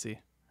watched it. I see.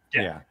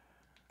 Yeah.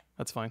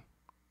 That's fine.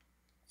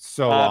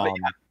 So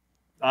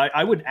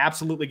I would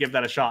absolutely give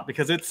that a shot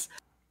because it's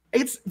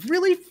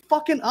really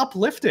fucking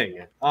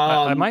uplifting.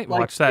 I might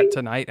watch that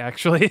tonight,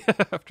 actually.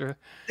 After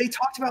they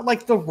talked about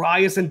like the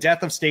rise and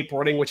death of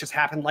skateboarding, which has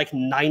happened like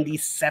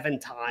 97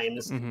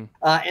 times, and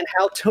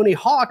how Tony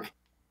Hawk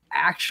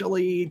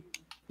actually,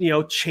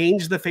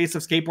 changed the face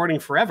of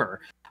skateboarding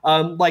forever.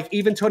 Like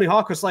even Tony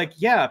Hawk was like,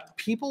 yeah,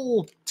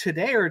 people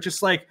today are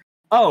just like,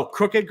 oh,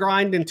 crooked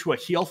grind into a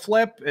heel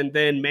flip and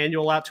then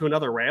manual out to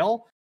another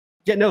rail.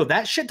 Yeah, no,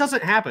 that shit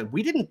doesn't happen.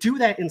 We didn't do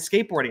that in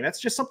skateboarding. That's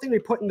just something we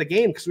put in the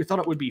game because we thought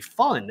it would be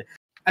fun.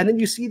 And then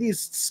you see these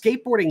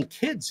skateboarding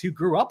kids who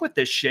grew up with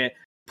this shit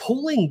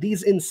pulling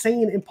these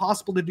insane,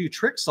 impossible to do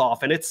tricks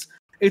off. And it's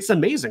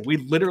amazing. We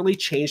literally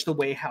changed the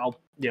way how,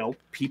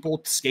 people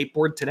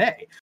skateboard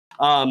today.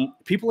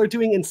 People are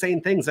doing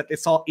insane things that they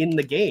saw in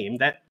the game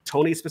that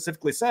Tony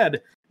specifically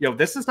said,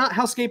 this is not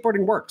how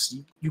skateboarding works.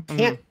 You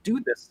can't do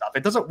this stuff.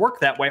 It doesn't work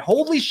that way.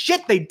 Holy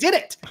shit, they did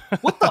it.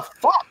 What the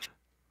fuck?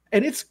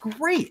 And it's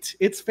great.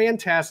 It's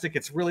fantastic.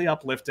 It's really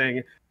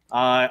uplifting.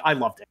 I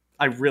loved it.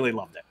 I really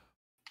loved it.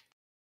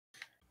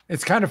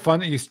 It's kind of fun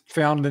that you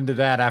found into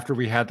that after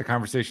we had the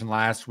conversation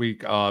last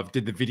week of,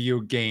 did the video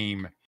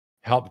game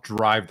help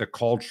drive the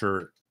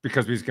culture?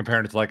 Because we was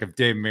comparing it to like if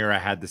Dave Mirra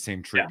had the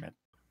same treatment.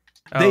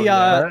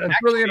 Yeah. It's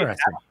really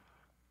interesting.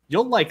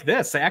 You'll like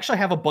this. They actually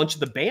have a bunch of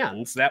the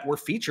bands that were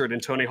featured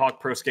in Tony Hawk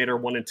Pro Skater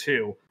 1 and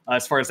 2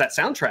 as far as that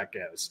soundtrack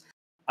goes.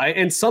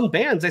 And some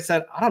bands, they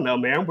said, I don't know,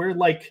 man,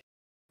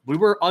 we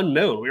were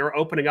unknown. We were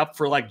opening up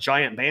for like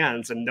giant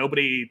bands and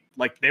nobody,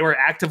 like they were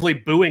actively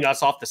booing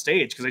us off the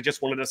stage because they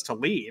just wanted us to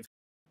leave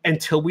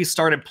until we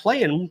started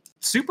playing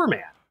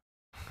Superman.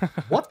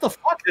 What the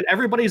fuck? And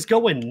everybody's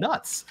going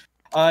nuts.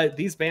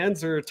 These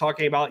bands are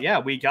talking about,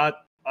 we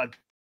got a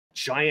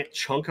giant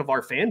chunk of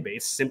our fan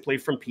base simply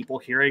from people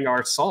hearing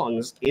our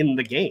songs in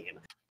the game.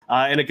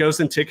 And it goes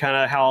into kind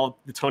of how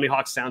the Tony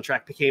Hawk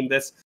soundtrack became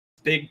this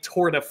big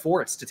tour de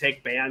force to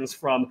take bands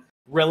from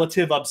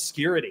relative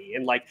obscurity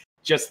and like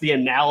just the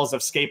annals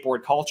of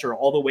skateboard culture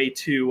all the way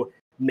to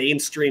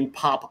mainstream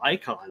pop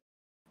icon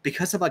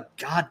because of a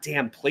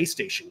goddamn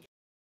PlayStation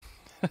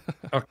game.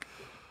 Okay.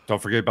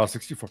 Don't forget about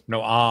 64.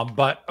 No,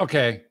 but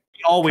okay.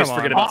 We always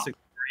forget about 64.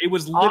 It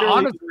was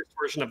literally the first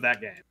version of that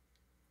game.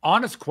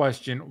 Honest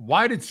question,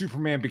 why did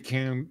Superman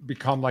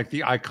become like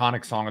the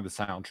iconic song of the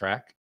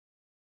soundtrack?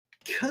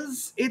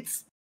 Because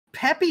it's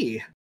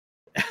peppy.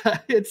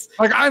 It's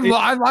like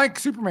I like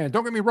Superman,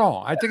 don't get me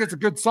wrong. I think it's a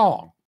good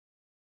song.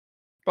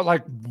 But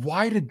like,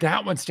 why did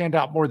that one stand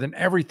out more than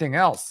everything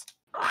else?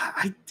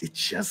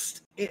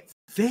 It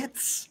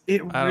fits.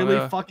 It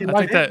really fucking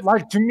fits.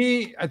 Like to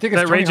me, I think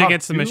it's that Tony Rage Hawk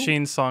Against the 2.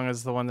 Machine song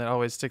is the one that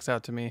always sticks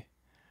out to me.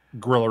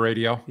 Guerrilla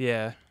Radio.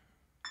 Yeah.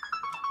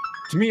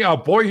 To me,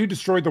 Boy Who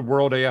Destroyed the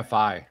World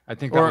AFI. I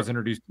think that was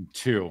introduced in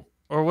 2.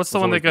 Or what's the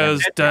one that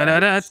goes da da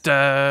da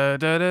da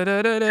da da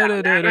da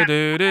da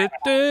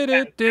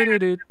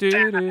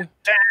da da.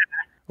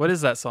 What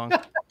is that song?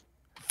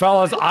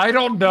 Fellas, I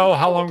don't know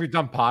how long we've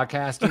done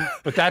podcasting,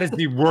 but that is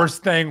the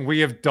worst thing we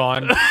have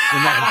done in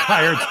that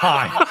entire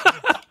time.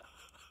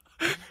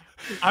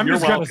 I'm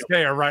just going to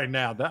say it right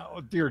now.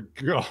 Dear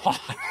God.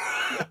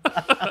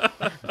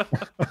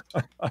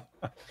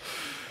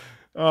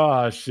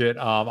 Oh, shit.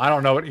 I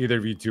don't know what either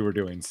of you two are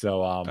doing.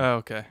 So,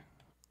 okay.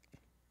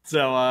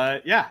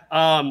 So,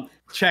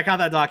 check out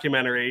that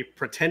documentary,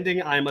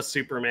 Pretending I'm a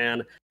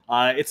Superman.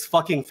 It's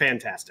fucking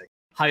fantastic.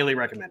 Highly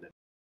recommended.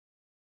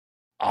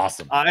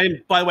 Awesome.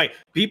 And by the way,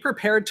 be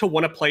prepared to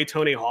want to play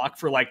Tony Hawk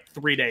for like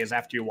 3 days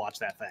after you watch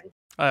that thing.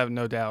 I have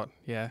no doubt.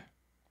 Yeah.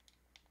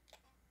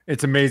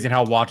 It's amazing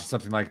how watching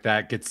something like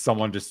that gets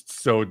someone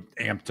just so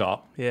amped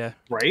up. Yeah.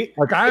 Right?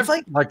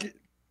 Like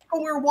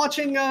when we were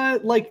watching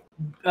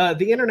the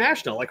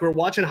International, like we were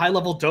watching high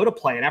level Dota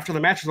play, and after the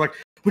match, we're like,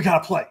 we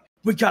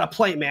gotta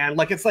play, man.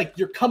 Like it's like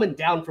you're coming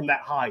down from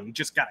that high. You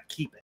just gotta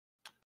keep it.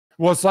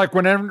 Well, it's like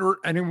whenever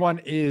anyone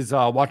is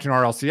watching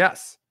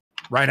RLCS.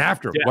 right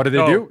after. Yeah. What do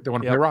they do? They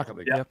want to Yep. play Rocket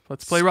League. Yep.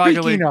 Let's play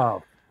Rocket League. Speaking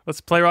of,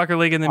 Let's play Rocket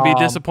League and then be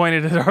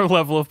disappointed at our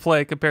level of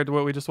play compared to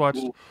what we just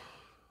watched.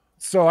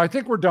 so I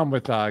think we're done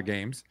with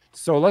games.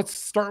 So let's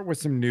start with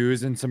some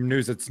news and some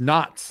news that's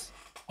not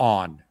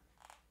on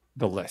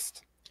the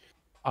list.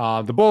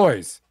 The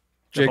boys,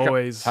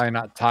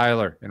 Jacob,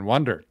 Tyler, and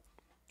Wonder,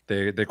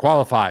 they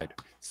qualified.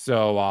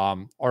 So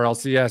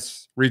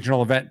RLCS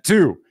Regional Event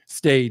 2,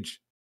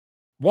 Stage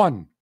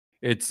 1.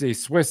 It's a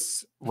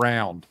Swiss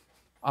round.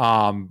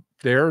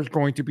 They're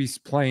going to be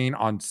playing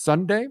on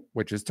Sunday,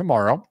 which is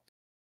tomorrow.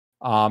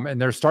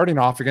 And they're starting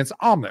off against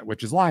Omelette,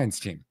 which is Lions'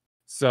 team.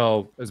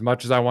 So as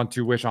much as I want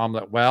to wish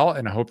Omelette well,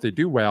 and I hope they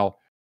do well,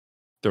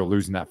 they're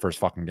losing that first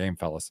fucking game,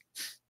 fellas.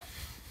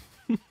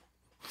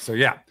 So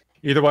yeah,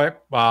 either way,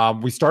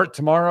 we start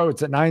tomorrow.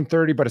 It's at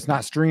 9:30, but it's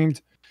not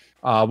streamed.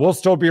 We'll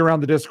still be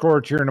around the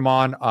Discord cheering them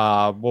on.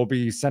 We'll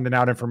be sending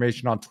out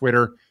information on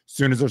Twitter as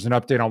soon as there's an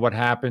update on what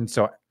happened.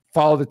 So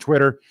follow the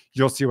Twitter.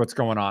 You'll see what's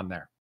going on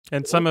there.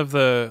 And some of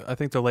I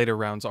think the later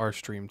rounds are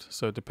streamed.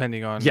 So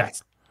depending on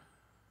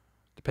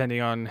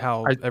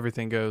how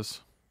everything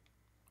goes.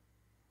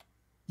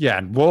 Yeah,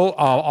 and we'll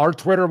our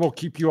Twitter will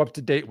keep you up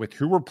to date with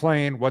who we're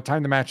playing, what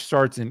time the match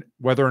starts, and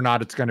whether or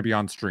not it's going to be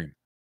on stream.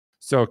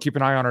 So keep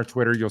an eye on our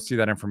Twitter. You'll see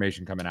that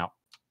information coming out,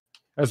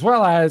 as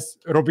well as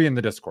it'll be in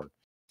the Discord.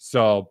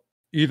 So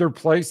either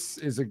place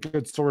is a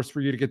good source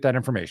for you to get that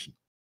information.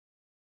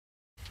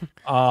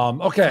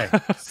 Okay,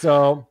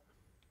 so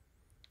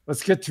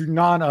let's get to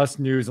non-us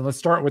news, and let's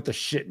start with the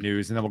shit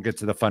news, and then we'll get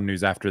to the fun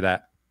news after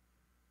that.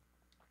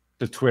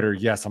 The Twitter,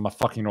 yes, I'm a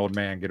fucking old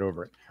man. Get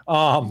over it.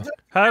 How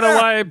do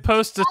I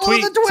post a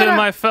tweet to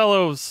my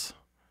fellows?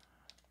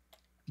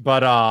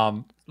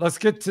 But let's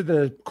get to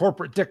the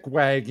corporate dick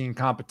wagging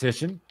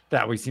competition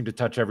that we seem to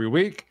touch every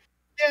week.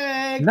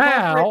 Yay,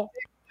 now,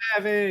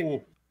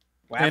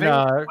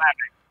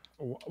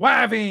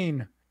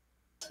 wabbing.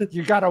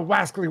 You got a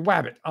wascally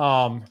wabbit.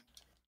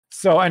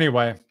 So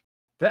anyway,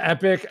 the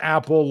Epic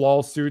Apple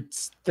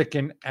lawsuits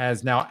thicken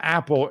as now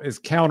Apple is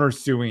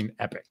countersuing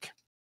Epic.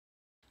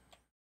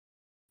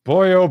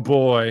 Boy, oh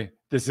boy,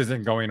 this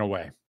isn't going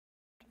away.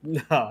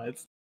 No,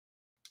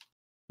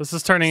 this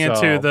is turning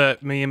into the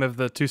meme of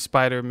the two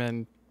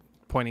Spider-Men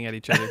pointing at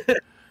each other.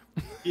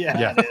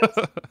 Yeah.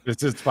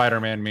 This is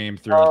Spider-Man meme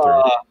through and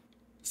through.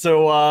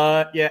 So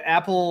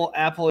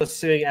Apple is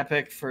suing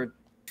Epic for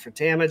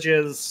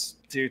damages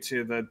due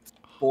to the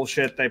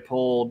bullshit they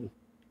pulled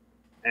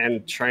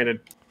and trying to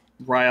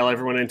rile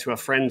everyone into a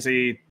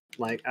frenzy.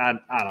 Like I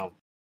don't know,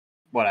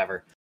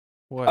 whatever.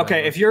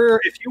 Okay, if you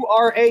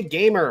are a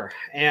gamer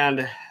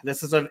and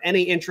this is of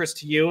any interest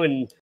to you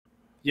and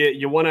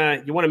you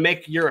wanna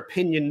make your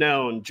opinion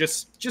known,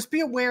 just be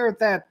aware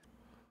that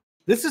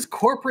this is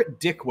corporate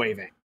dick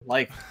waving.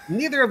 Like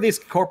neither of these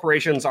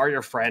corporations are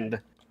your friend.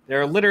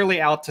 They're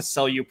literally out to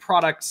sell you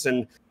products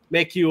and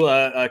make you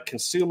a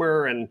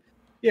consumer. And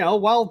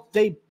while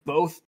they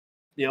both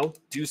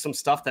do some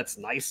stuff that's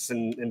nice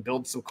and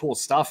build some cool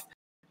stuff,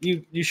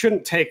 you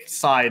shouldn't take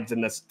sides in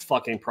this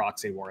fucking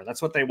proxy war.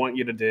 That's what they want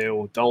you to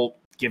do. Don't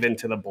give in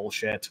to the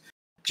bullshit.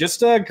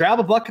 Just grab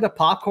a bucket of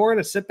popcorn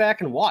and sit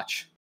back and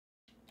watch.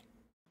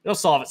 It'll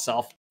solve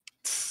itself.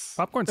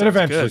 Popcorn sounds and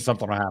eventually good.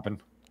 Something will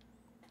happen.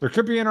 There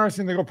could be an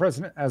interesting legal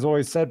precedent, as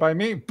always said by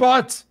me,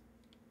 but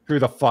who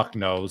the fuck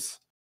knows?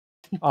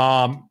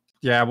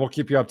 Yeah, we'll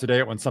keep you up to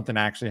date when something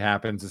actually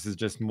happens. This is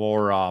just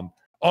more,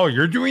 oh,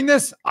 you're doing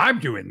this? I'm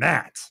doing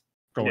that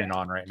going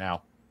on right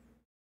now.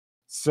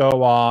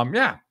 So,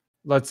 yeah,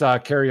 let's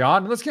carry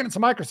on. Let's get into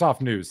some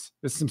Microsoft news.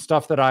 This is some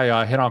stuff that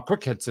I hit on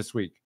quick hits this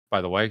week,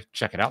 by the way.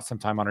 Check it out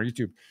sometime on our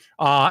YouTube.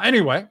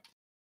 Anyway,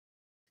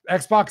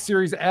 Xbox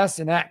Series S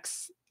and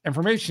X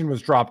information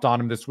was dropped on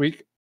them this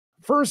week.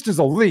 First is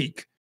a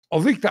leak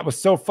that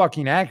was so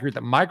fucking accurate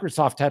that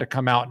Microsoft had to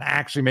come out and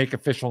actually make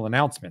official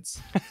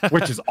announcements,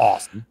 which is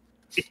awesome.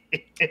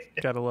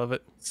 Gotta love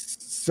it.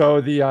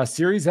 So the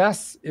Series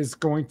S is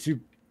going to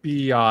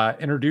be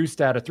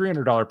introduced at a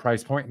 $300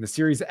 price point, and the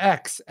Series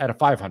X at a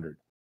 $500.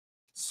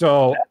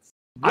 So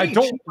I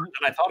don't. Than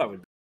I thought it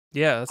would be.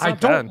 Yeah, that's not I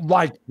don't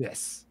like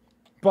this,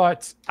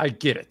 but I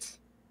get it.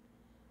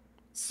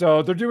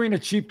 So they're doing a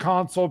cheap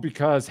console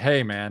because,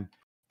 hey, man,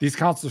 these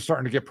consoles are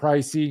starting to get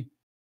pricey,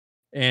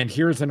 and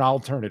here's an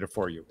alternative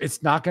for you.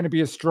 It's not going to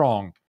be as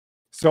strong.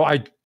 So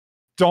I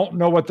don't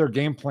know what their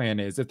game plan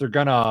is. If they're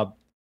going to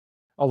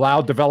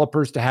allow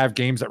developers to have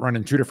games that run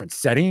in two different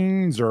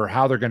settings or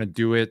how they're going to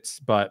do it.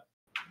 But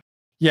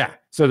yeah,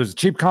 so there's a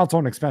cheap console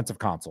and expensive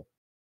console.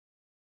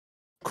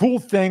 Cool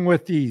thing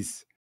with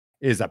these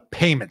is a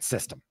payment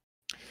system.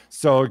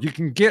 So you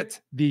can get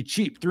the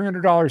cheap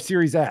 $300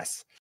 Series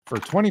S for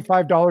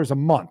 $25 a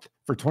month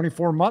for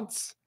 24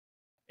 months.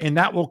 And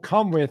that will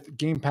come with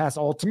Game Pass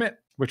Ultimate,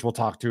 which we'll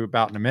talk to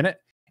about in a minute,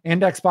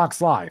 and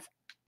Xbox Live.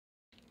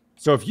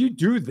 So if you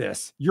do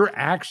this, you're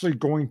actually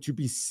going to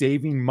be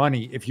saving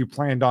money if you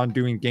planned on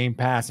doing Game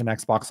Pass and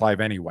Xbox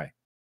Live anyway,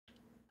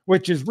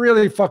 which is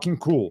really fucking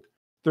cool.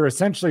 They're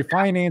essentially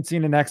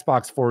financing an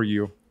Xbox for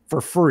you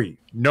for free,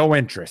 no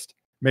interest.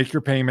 Make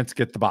your payments,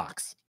 get the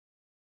box.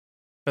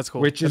 That's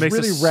cool. Which it is makes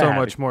really it so rad.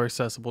 much more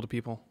accessible to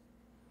people.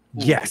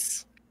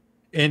 Yes.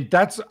 And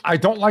I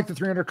don't like the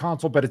 300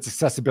 console, but it's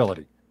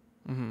accessibility.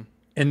 Mm-hmm.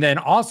 And then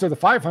also the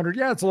 500,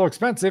 yeah, it's a little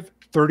expensive,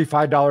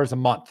 $35 a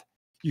month.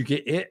 You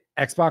get it,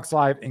 Xbox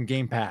Live, and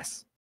Game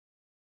Pass.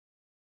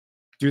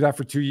 Do that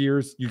for 2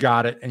 years, you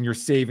got it, and you're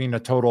saving a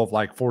total of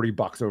like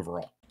 $40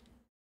 overall.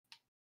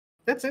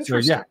 That's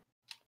interesting. So, yeah.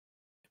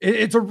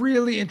 It's a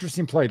really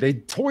interesting play. They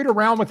toyed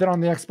around with it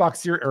on the Xbox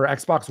Series or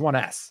Xbox One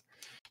S.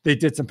 They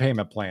did some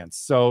payment plans.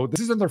 So this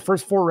isn't their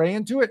first foray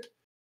into it,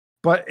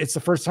 but it's the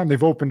first time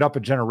they've opened up a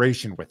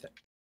generation with it,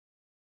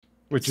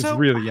 which is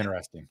really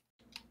interesting.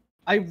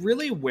 I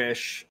really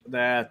wish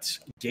that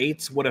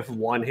Gates would have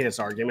won his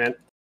argument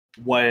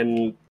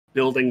when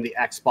building the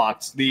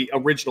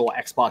original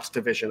Xbox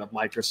division of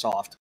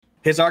Microsoft.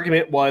 His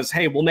argument was,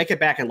 hey, we'll make it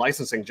back in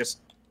licensing. Just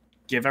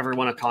give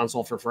everyone a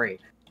console for free.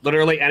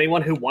 Literally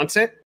anyone who wants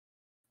it,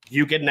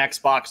 you get an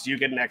Xbox, you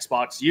get an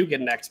Xbox, you get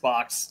an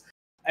Xbox.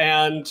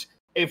 And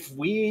if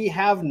we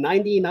have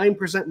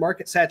 99%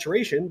 market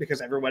saturation because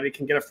everybody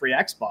can get a free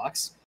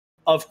Xbox,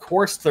 of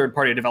course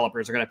third-party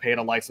developers are going to pay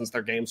to license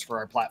their games for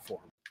our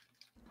platform.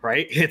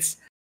 Right? It's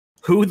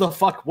who the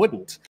fuck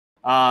wouldn't?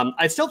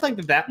 I still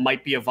think that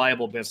might be a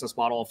viable business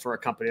model for a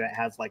company that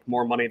has like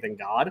more money than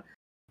God.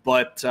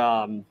 But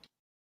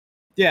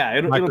yeah,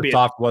 it'll be.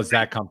 Microsoft was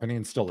that company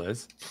and still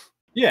is.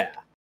 Yeah,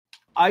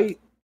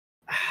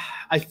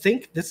 I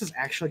think this is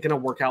actually going to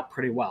work out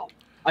pretty well.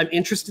 I'm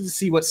interested to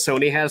see what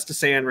Sony has to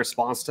say in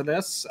response to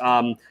this.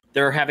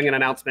 They're having an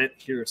announcement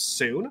here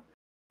soon.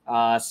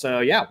 So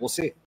yeah, we'll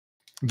see.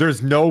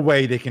 There's no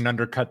way they can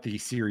undercut the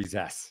Series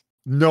S.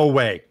 No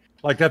way.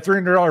 Like that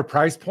 $300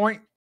 price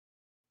point,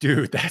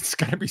 dude, that's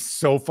going to be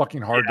so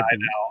fucking hard to beat.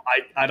 I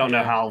know. I don't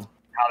know how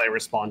they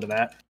respond to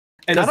that.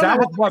 And I don't that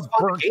know is what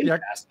burnt Game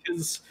Pass,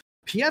 because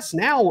PS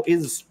Now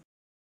is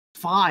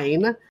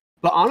fine.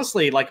 But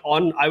honestly,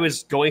 I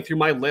was going through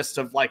my list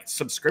of like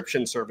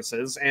subscription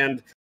services,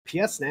 and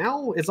PS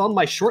Now is on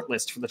my short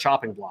list for the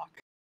chopping block.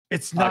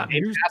 It's not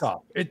new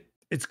stuff.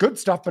 It's good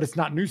stuff, but it's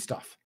not new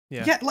stuff.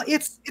 Yeah,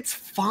 it's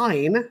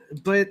fine,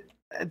 but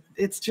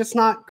it's just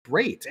not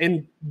great.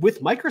 And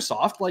with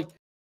Microsoft, like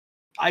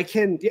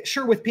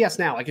with PS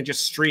Now, I can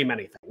just stream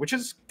anything, which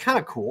is kind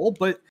of cool.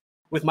 But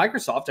with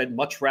Microsoft, I'd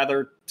much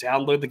rather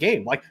download the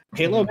game, like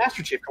Halo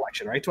Master Chief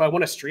Collection, right? Do I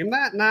want to stream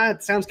that? Nah,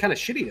 it sounds kind of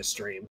shitty to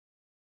stream.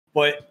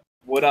 But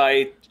would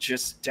I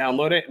just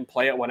download it and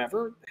play it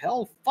whenever?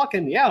 Hell,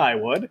 fucking yeah, I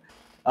would.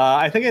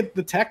 I think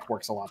the tech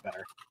works a lot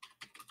better.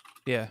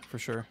 Yeah, for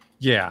sure.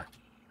 Yeah.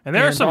 And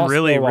there are some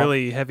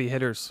really heavy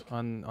hitters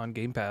on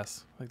Game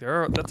Pass. Like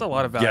that's a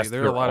lot of value. Yes,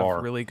 there are a lot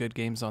of really good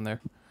games on there.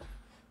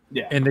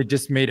 Yeah. And they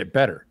just made it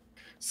better.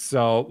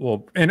 So,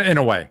 well, in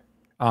a way.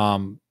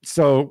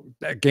 So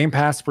Game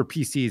Pass for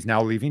PC is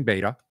now leaving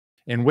beta.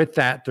 And with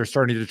that, they're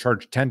starting to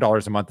charge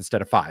 $10 a month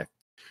instead of $5,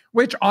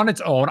 which on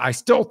its own, I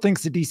still think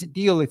is a decent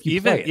deal if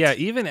you play it. Yeah,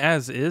 even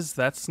as is,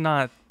 that's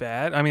not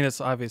bad. I mean, it's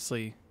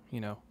obviously,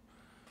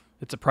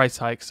 it's a price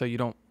hike, so you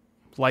don't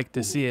like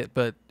to see it,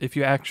 but if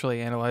you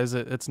actually analyze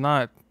it, it's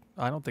not.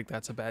 I don't think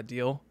that's a bad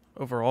deal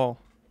overall.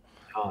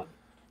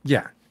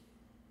 Yeah,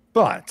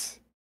 but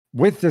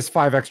with this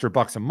 $5 extra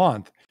a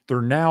month,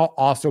 they're now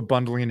also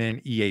bundling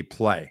in EA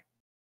Play.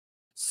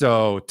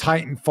 So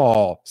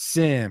Titanfall,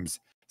 Sims,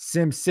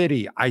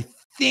 SimCity. I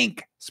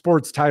think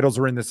sports titles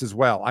are in this as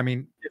well. I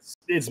mean,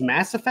 it's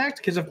Mass Effect,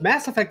 because if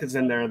Mass Effect is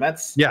in there,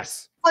 that's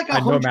yes. Like I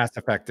know Mass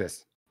Effect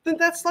is. Then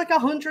that's like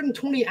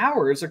 120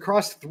 hours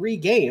across 3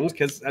 games,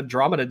 because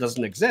Andromeda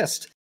doesn't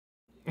exist.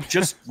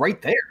 Just right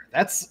there.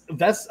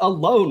 That's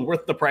alone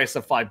worth the price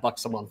of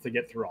 $5 a month to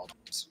get through all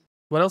those.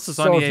 What else is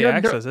on EA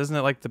Access? Isn't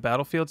it like the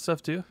Battlefield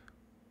stuff too?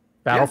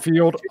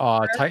 Battlefield,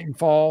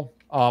 Titanfall.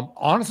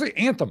 Honestly,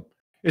 Anthem.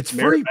 It's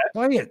free.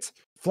 Play it.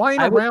 Flying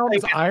around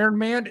as Iron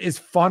Man is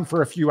fun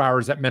for a few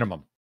hours at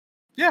minimum.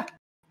 Yeah,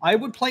 I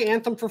would play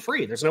Anthem for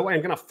free. There's no way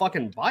I'm gonna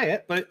fucking buy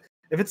it, but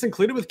if it's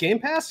included with Game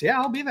Pass,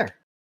 yeah, I'll be there.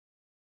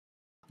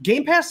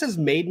 Game Pass has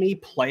made me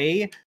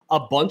play a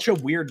bunch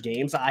of weird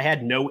games that I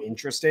had no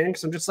interest in,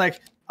 because I'm just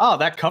like, oh,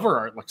 that cover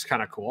art looks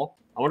kind of cool.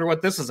 I wonder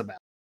what this is about.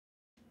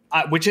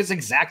 Which is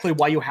exactly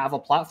why you have a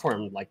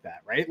platform like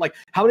that, right? Like,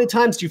 how many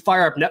times do you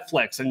fire up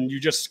Netflix and you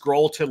just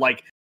scroll to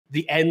like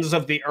the ends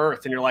of the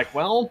earth and you're like,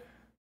 well,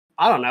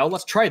 I don't know,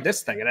 let's try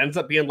this thing. It ends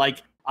up being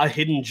like a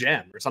hidden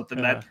gem or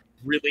something that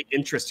really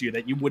interests you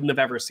that you wouldn't have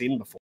ever seen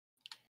before.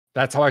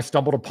 That's how I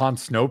stumbled upon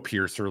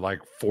Snowpiercer like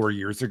 4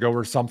 years ago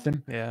or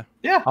something. Yeah.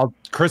 Yeah.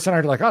 Chris and I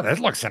are like, oh, that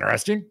looks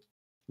interesting.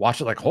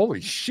 Watch it like,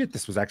 holy shit,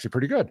 this was actually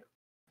pretty good.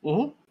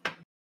 Mm-hmm.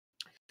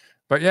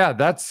 But yeah,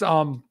 that's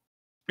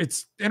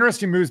it's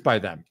interesting moves by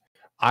them.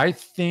 I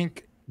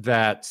think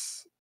that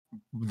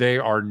they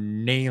are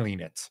nailing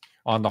it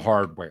on the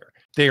hardware.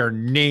 They are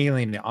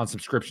nailing it on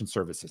subscription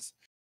services.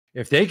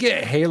 If they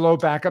get Halo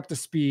back up to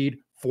speed,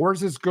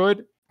 Forza's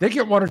good. They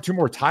get 1 or 2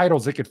 more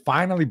titles, they could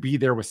finally be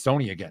there with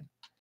Sony again.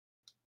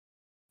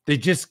 They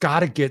just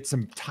got to get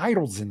some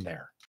titles in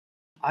there.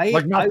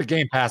 Not the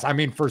Game Pass. I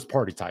mean, first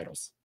party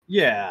titles.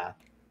 Yeah.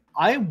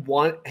 I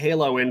want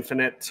Halo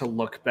Infinite to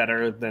look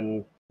better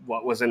than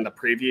what was in the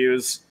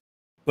previews.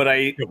 But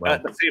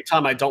at the same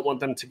time, I don't want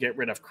them to get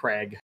rid of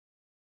Craig.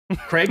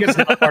 Craig is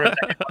not part of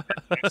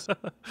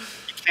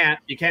that.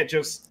 You can't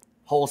just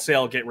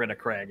wholesale get rid of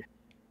Craig.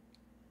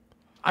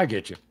 I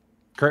get you.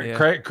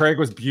 Craig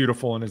was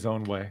beautiful in his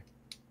own way.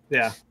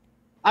 Yeah.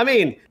 I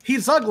mean,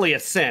 he's ugly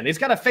as sin. He's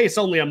got a face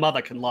only a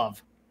mother can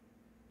love.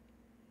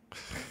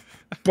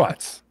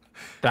 But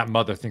that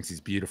mother thinks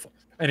he's beautiful.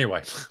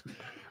 Anyway.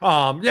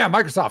 Yeah,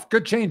 Microsoft,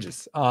 good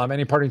changes.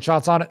 Any parting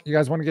shots on it? You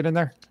guys want to get in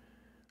there?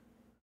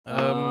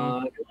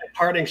 The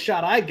parting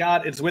shot I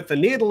got is with the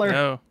Needler.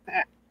 No.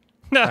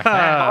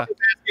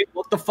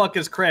 What the fuck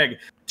is Craig?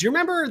 Do you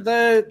remember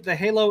the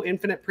Halo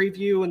Infinite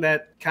preview and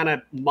that kind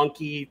of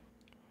monkey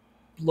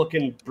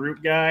looking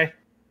brute guy?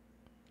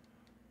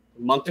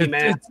 Monkey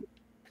man.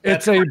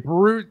 It's a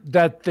brute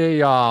that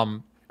they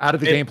out of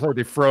the gameplay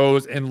they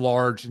froze,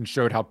 enlarged, and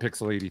showed how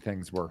pixelaty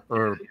things were,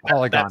 or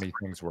polygony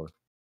things were.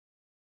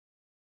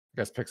 I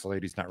guess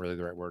pixelaty is not really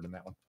the right word in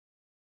that one.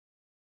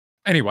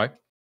 Anyway,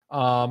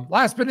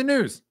 last bit of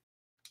news.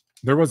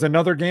 There was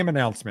another game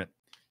announcement.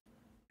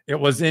 It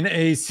was in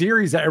a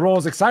series that everyone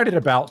was excited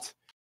about,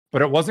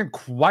 but it wasn't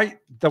quite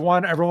the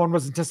one everyone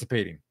was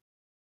anticipating.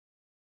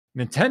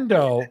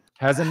 Nintendo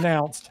has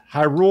announced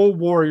Hyrule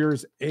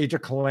Warriors Age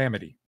of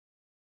Calamity.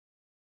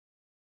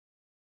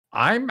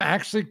 I'm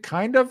actually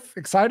kind of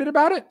excited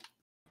about it.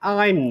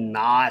 I'm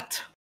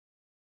not.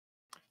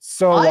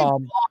 So I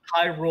bought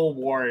Hyrule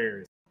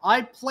Warriors.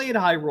 I played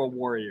Hyrule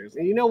Warriors,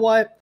 and you know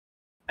what?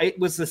 It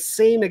was the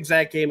same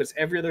exact game as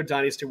every other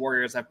Dynasty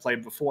Warriors I've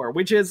played before,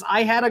 which is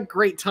I had a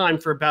great time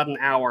for about an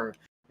hour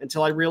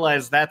until I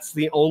realized that's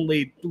the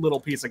only little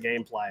piece of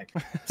gameplay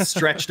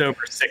stretched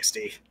over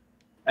 60.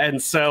 And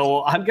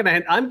so I'm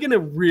gonna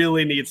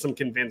really need some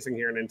convincing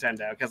here,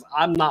 Nintendo, because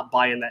I'm not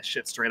buying that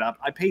shit straight up.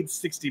 I paid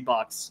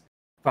 $60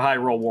 for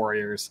Hyrule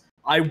Warriors.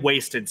 I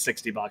wasted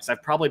 $60.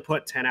 I've probably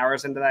put 10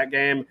 hours into that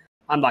game.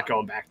 I'm not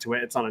going back to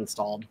it. It's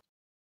uninstalled.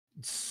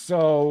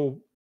 So,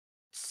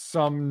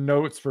 some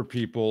notes for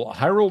people.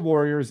 Hyrule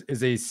Warriors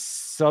is a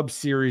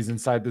sub-series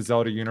inside the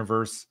Zelda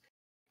universe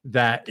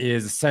that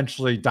is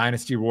essentially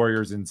Dynasty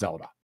Warriors in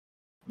Zelda.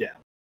 Yeah.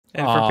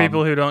 And for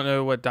people who don't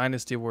know what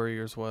Dynasty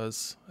Warriors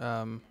was,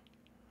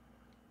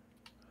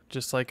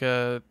 just like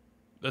a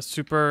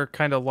super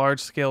kind of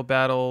large-scale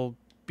battle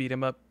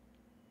beat-em-up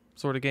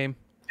sort of game.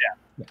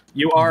 Yeah.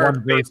 You are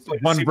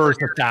one verse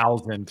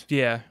 1,000.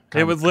 Yeah.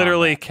 It would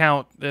literally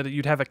count.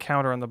 You'd have a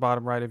counter on the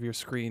bottom right of your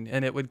screen,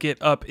 and it would get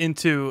up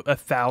into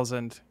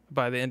 1,000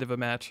 by the end of a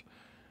match.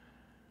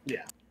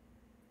 Yeah.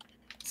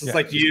 It's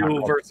like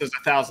you versus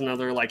 1,000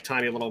 other like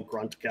tiny little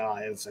grunt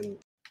guys, and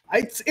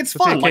it's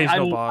fun. The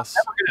occasional boss.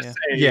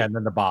 And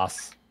then the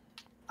boss.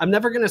 I'm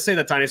never gonna say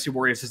that Dynasty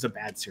Warriors is a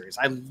bad series.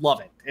 I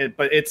love it,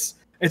 but it's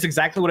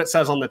exactly what it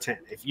says on the tin.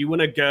 If you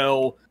want to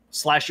go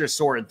slash your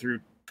sword through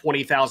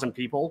 20,000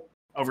 people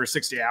over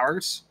 60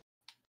 hours,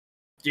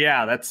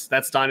 yeah,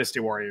 that's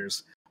Dynasty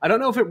Warriors. I don't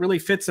know if it really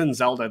fits in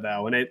Zelda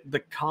though, and the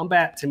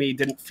combat to me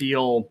didn't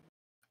feel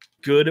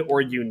good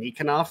or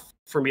unique enough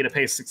for me to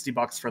pay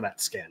 $60 for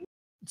that skin.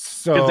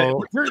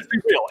 So let's be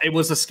real, it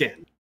was a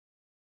skin.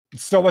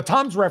 So what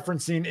Tom's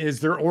referencing is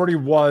there already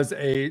was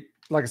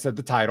like I said,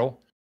 the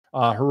title,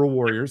 Hyrule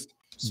Warriors.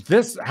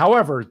 This,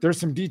 however, there's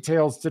some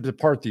details to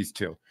depart these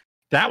two.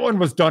 That one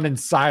was done in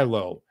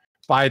silo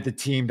by the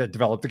team that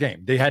developed the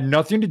game. They had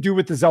nothing to do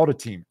with the Zelda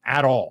team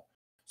at all.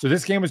 So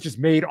this game was just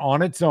made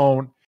on its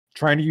own,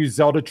 trying to use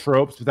Zelda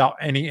tropes without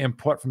any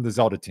input from the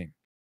Zelda team.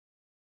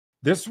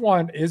 This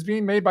one is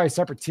being made by a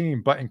separate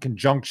team, but in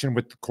conjunction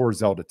with the core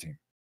Zelda team.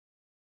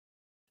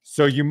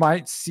 So you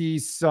might see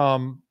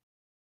some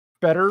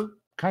better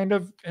kind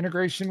of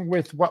integration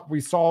with what we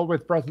saw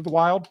with Breath of the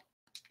Wild.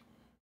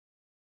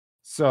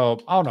 So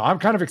I don't know. I'm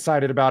kind of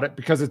excited about it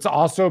because it's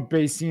also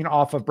basing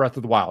off of Breath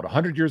of the Wild.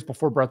 100 years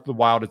before Breath of the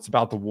Wild, it's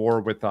about the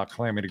war with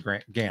Calamity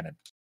Ganon.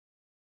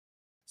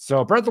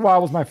 So Breath of the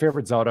Wild was my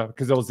favorite Zelda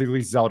because it was the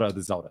least Zelda of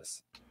the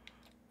Zeldas.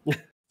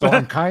 So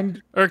I'm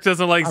kind. Irk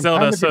doesn't like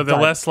Zelda, so the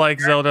less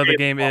like Zelda the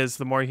game is,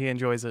 the more he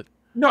enjoys it.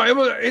 No, it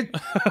was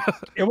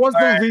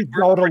the least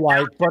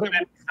Zelda-like, but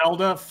it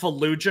Zelda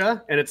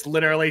Fallujah, and it's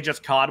literally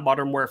just COD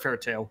Modern Warfare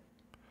 2.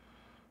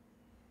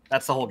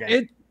 That's the whole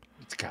game.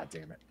 God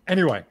damn it.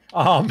 Anyway,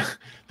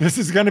 this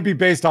is going to be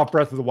based off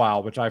Breath of the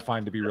Wild, which I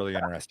find to be really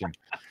interesting.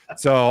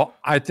 So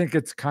I think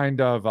it's kind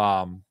of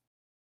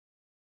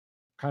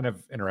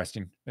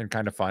interesting and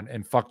kind of fun.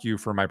 And fuck you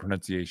for my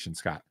pronunciation,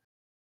 Scott.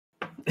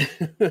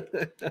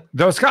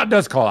 Though Scott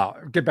does call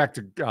out. Get back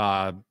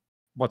to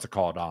what's it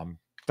called?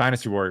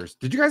 Dynasty Warriors.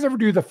 Did you guys ever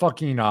do the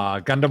fucking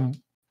Gundam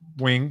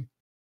Wing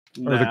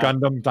or the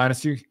Gundam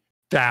Dynasty?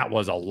 That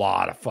was a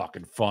lot of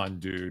fucking fun,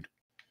 dude.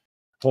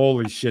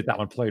 Holy shit, that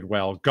one played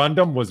well.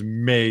 Gundam was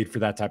made for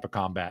that type of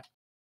combat.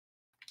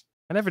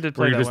 I never did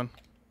play that one.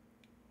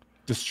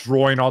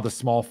 Destroying all the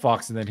small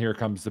fucks, and then here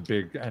comes the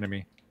big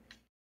enemy.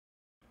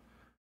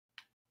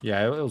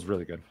 Yeah, it was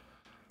really good.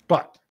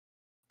 But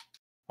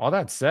all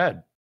that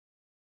said,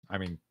 I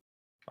mean,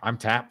 I'm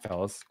tapped,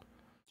 fellas.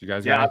 You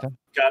guys Yeah, got anything?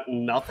 got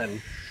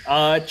nothing.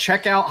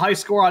 Check out High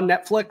Score on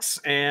Netflix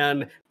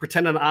and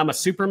pretending I'm a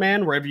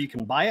Superman wherever you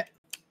can buy it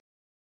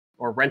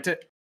or rent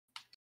it.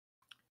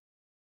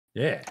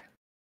 Yeah.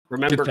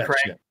 Remember Get that Craig.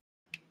 shit.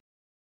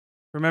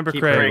 Remember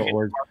Keep Craig. Craig in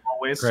your heart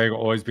always. Craig will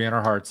always be in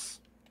our hearts.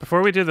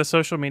 Before we do the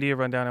social media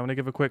rundown, I want to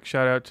give a quick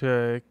shout out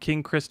to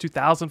King Chris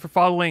 2000 for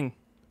following.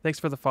 Thanks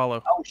for the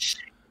follow. Oh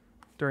shit.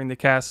 During the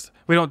cast.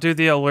 We don't do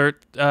the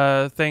alert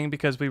thing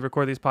because we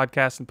record these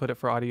podcasts and put it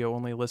for audio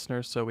only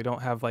listeners, so we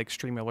don't have like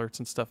stream alerts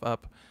and stuff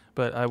up.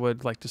 But I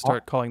would like to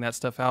start calling that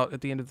stuff out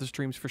at the end of the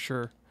streams for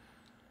sure.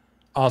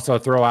 Also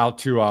throw out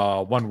to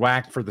one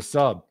whack for the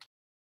sub.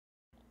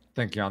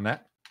 Thank you on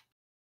that.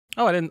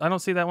 Oh, I don't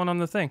see that one on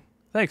the thing.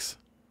 Thanks.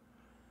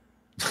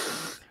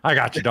 I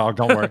got you, dog.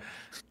 Don't worry.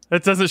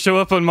 It doesn't show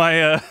up on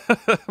my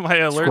my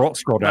alert.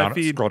 Scroll my down.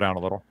 feed. Scroll down a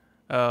little.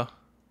 Oh,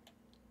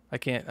 I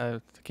can't.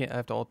 I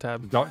have to alt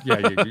tab.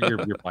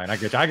 You're playing.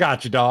 I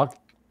got you, dog.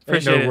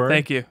 Appreciate it.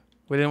 Thank you.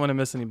 We didn't want to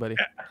miss anybody.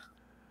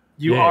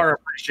 You are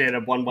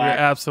appreciated, one You're whack.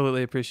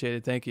 absolutely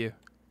appreciated. Thank you.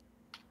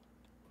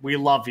 We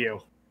love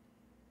you.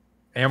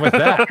 And with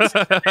that,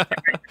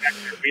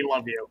 We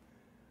love you.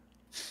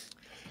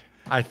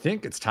 I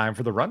think it's time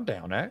for the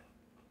rundown, eh?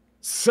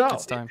 So,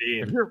 It's time.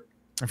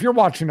 if you're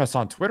watching us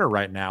on Twitter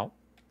right now,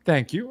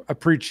 thank you.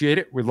 Appreciate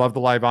it. We love the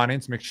live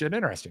audience. Make shit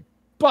interesting.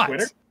 But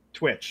Twitter?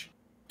 Twitch.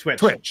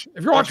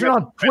 If you're watching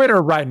on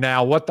Twitter right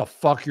now, what the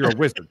fuck? You're a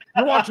wizard.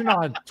 You're watching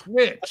on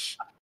Twitch.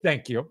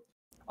 Thank you.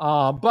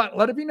 But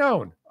let it be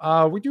known,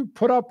 we do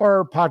put up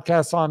our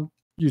podcasts on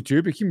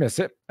YouTube if you miss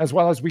it, as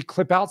well as we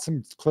clip out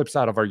some clips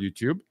out of our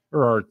YouTube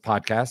or our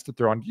podcast to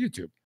throw on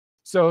YouTube.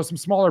 So some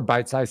smaller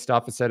bite-sized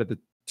stuff instead of the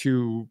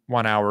 2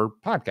 1-hour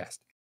podcast.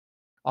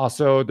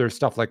 Also, there's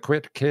stuff like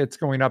Quit Kits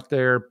going up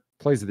there,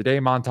 plays of the day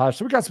montage.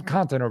 So we got some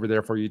content over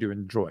there for you to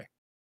enjoy.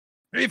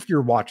 If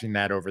you're watching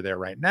that over there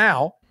right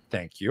now,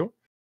 thank you.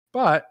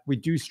 But we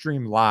do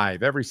stream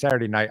live every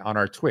Saturday night on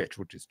our Twitch,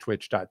 which is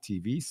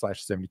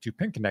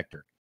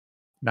twitch.tv/72pinconnector,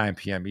 9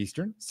 p.m.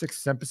 Eastern,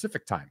 6 p.m.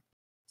 Pacific time.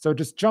 So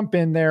just jump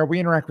in there. We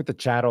interact with the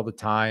chat all the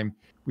time.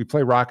 We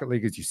play Rocket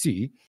League, as you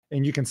see,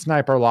 and you can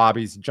snipe our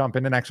lobbies, jump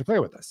in and actually play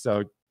with us.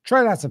 So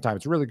try that sometime.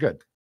 It's really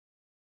good.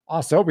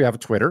 Also, we have a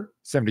Twitter,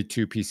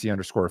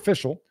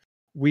 72PC_official.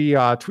 We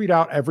tweet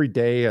out every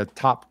day a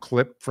top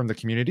clip from the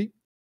community.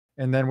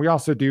 And then we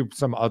also do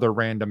some other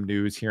random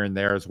news here and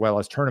there, as well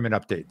as tournament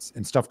updates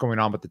and stuff going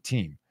on with the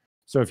team.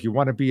 So if you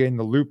want to be in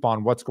the loop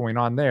on what's going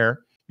on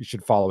there, you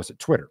should follow us at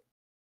Twitter.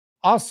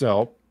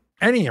 Also,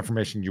 any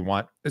information you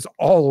want is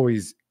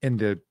always in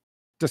the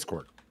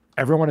Discord.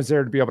 Everyone is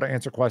there to be able to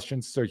answer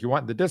questions. So if you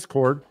want the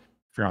Discord,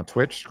 if you're on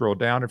Twitch, scroll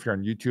down. If you're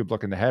on YouTube,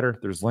 look in the header.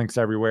 There's links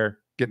everywhere.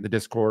 Get in the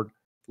Discord.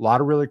 A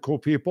lot of really cool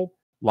people.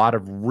 A lot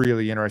of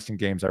really interesting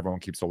games everyone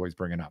keeps always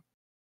bringing up.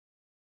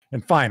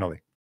 And finally,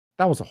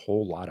 that was a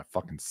whole lot of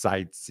fucking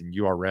sites and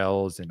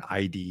URLs and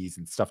IDs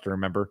and stuff to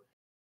remember.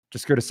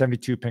 Just go to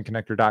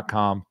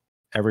 72pinconnector.com.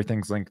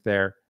 Everything's linked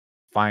there.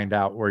 Find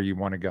out where you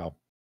want to go.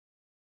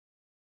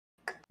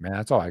 Man,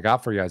 that's all I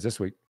got for you guys this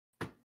week.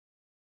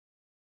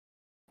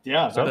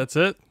 Yeah. So that's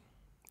it.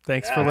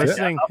 Thanks for that's it.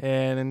 listening.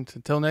 And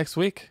until next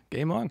week,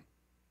 game on.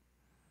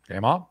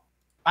 Game on.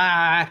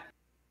 Bye.